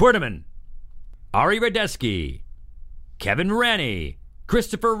 Ari Radeski, Kevin Ranney,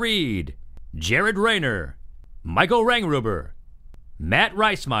 Christopher Reed, Jared Rayner, Michael Rangruber, Matt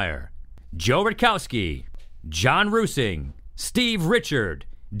Reismeyer, Joe Rutkowski, John Rusing, Steve Richard,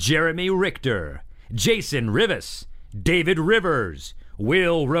 Jeremy Richter, Jason Rivas, David Rivers,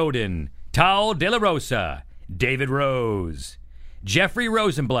 Will Roden, Tal De La Rosa, David Rose, Jeffrey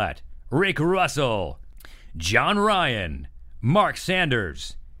Rosenblatt, Rick Russell, John Ryan, Mark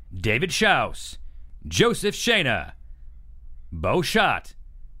Sanders, David Schaus, Joseph Shana, Bo Schott,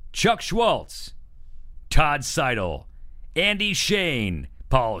 Chuck Schwaltz, Todd Seidel, Andy Shane,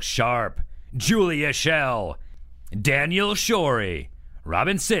 Paul Sharp, Julia Schell, Daniel Shorey,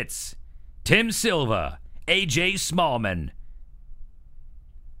 Robin Sitz, Tim Silva, AJ Smallman,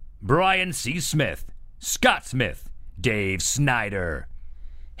 Brian C. Smith, Scott Smith, Dave Snyder,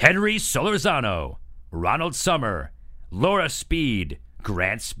 Henry Solorzano, Ronald Summer, Laura Speed,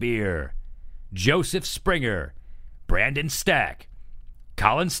 Grant Spear, Joseph Springer, Brandon Stack,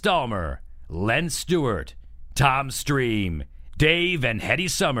 Colin Stallmer, Len Stewart, Tom Stream, Dave and Hetty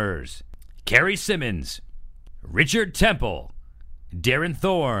Summers, Carrie Simmons, Richard Temple, Darren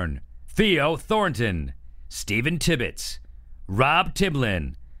Thorne, Theo Thornton, Stephen Tibbetts, Rob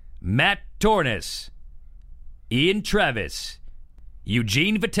Timlin, Matt Tornis, Ian Travis,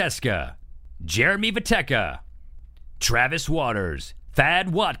 Eugene Viteska, Jeremy Viteca, Travis Waters, Thad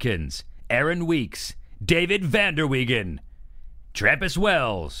Watkins, Aaron Weeks, David Vanderwegen, Trappist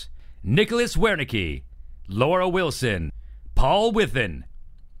Wells, Nicholas Wernicke, Laura Wilson, Paul Withen,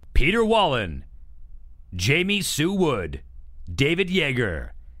 Peter Wallen, Jamie Sue Wood, David Yeager,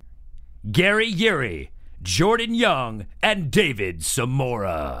 Gary Yuri, Jordan Young, and David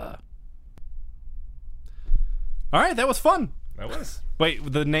Samora. All right, that was fun. That was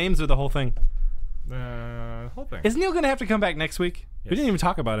Wait, the names or the whole thing? the whole thing. Is Neil going to have to come back next week? We didn't even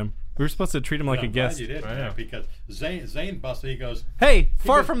talk about him. We were supposed to treat him like a I'm guest. glad you did, I know. because Zane busted. He goes, Hey,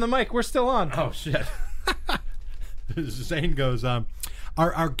 far goes- from the mic. We're still on. "Oh shit." Zane goes,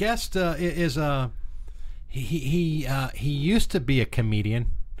 "Our guest is he used to be a comedian.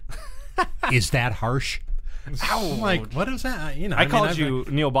 Is that harsh?" I'm like, what is that? I called you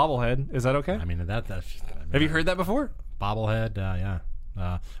Neil Bobblehead. Is that okay? I mean, that's. Have you heard that before? bobblehead. Yeah.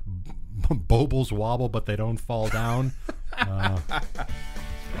 Bobles wobble, but they don't fall down. Awesome.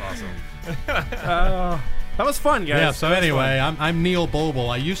 That was fun, guys. Yeah. So anyway, I'm Neil Boble.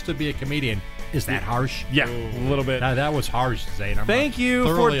 I used to be a comedian. Is that harsh? Yeah, a little bit. That was harsh, Zane. Thank you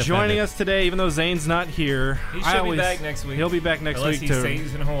for joining us today, even though Zane's not here. He should be back next week. He'll be back next Unless week he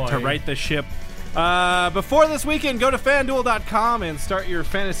stays in Hawaii. to right the ship. Before this weekend, go to FanDuel.com and start your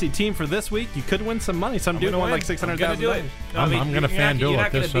fantasy team for this week. You could win some money. Some dude won like $600,000. I'm going to FanDuel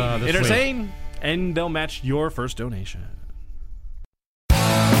it this Enter week. Zane, and they'll match your first donation.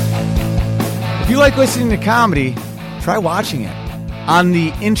 If you like listening to comedy, try watching it on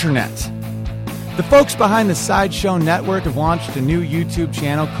the internet. The folks behind the Sideshow Network have launched a new YouTube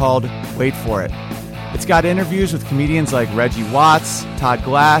channel called Wait For It. It's got interviews with comedians like Reggie Watts, Todd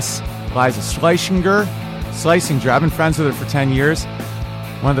Glass, Liza Schlesinger. I've been friends with her for 10 years.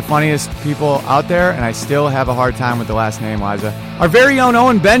 One of the funniest people out there, and I still have a hard time with the last name, Liza. Our very own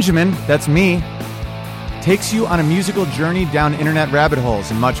Owen Benjamin, that's me, takes you on a musical journey down internet rabbit holes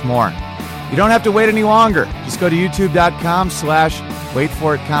and much more. You don't have to wait any longer. Just go to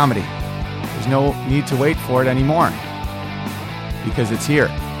youtube.com/waitforitcomedy. There's no need to wait for it anymore because it's here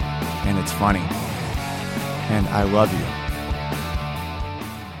and it's funny. And I love you.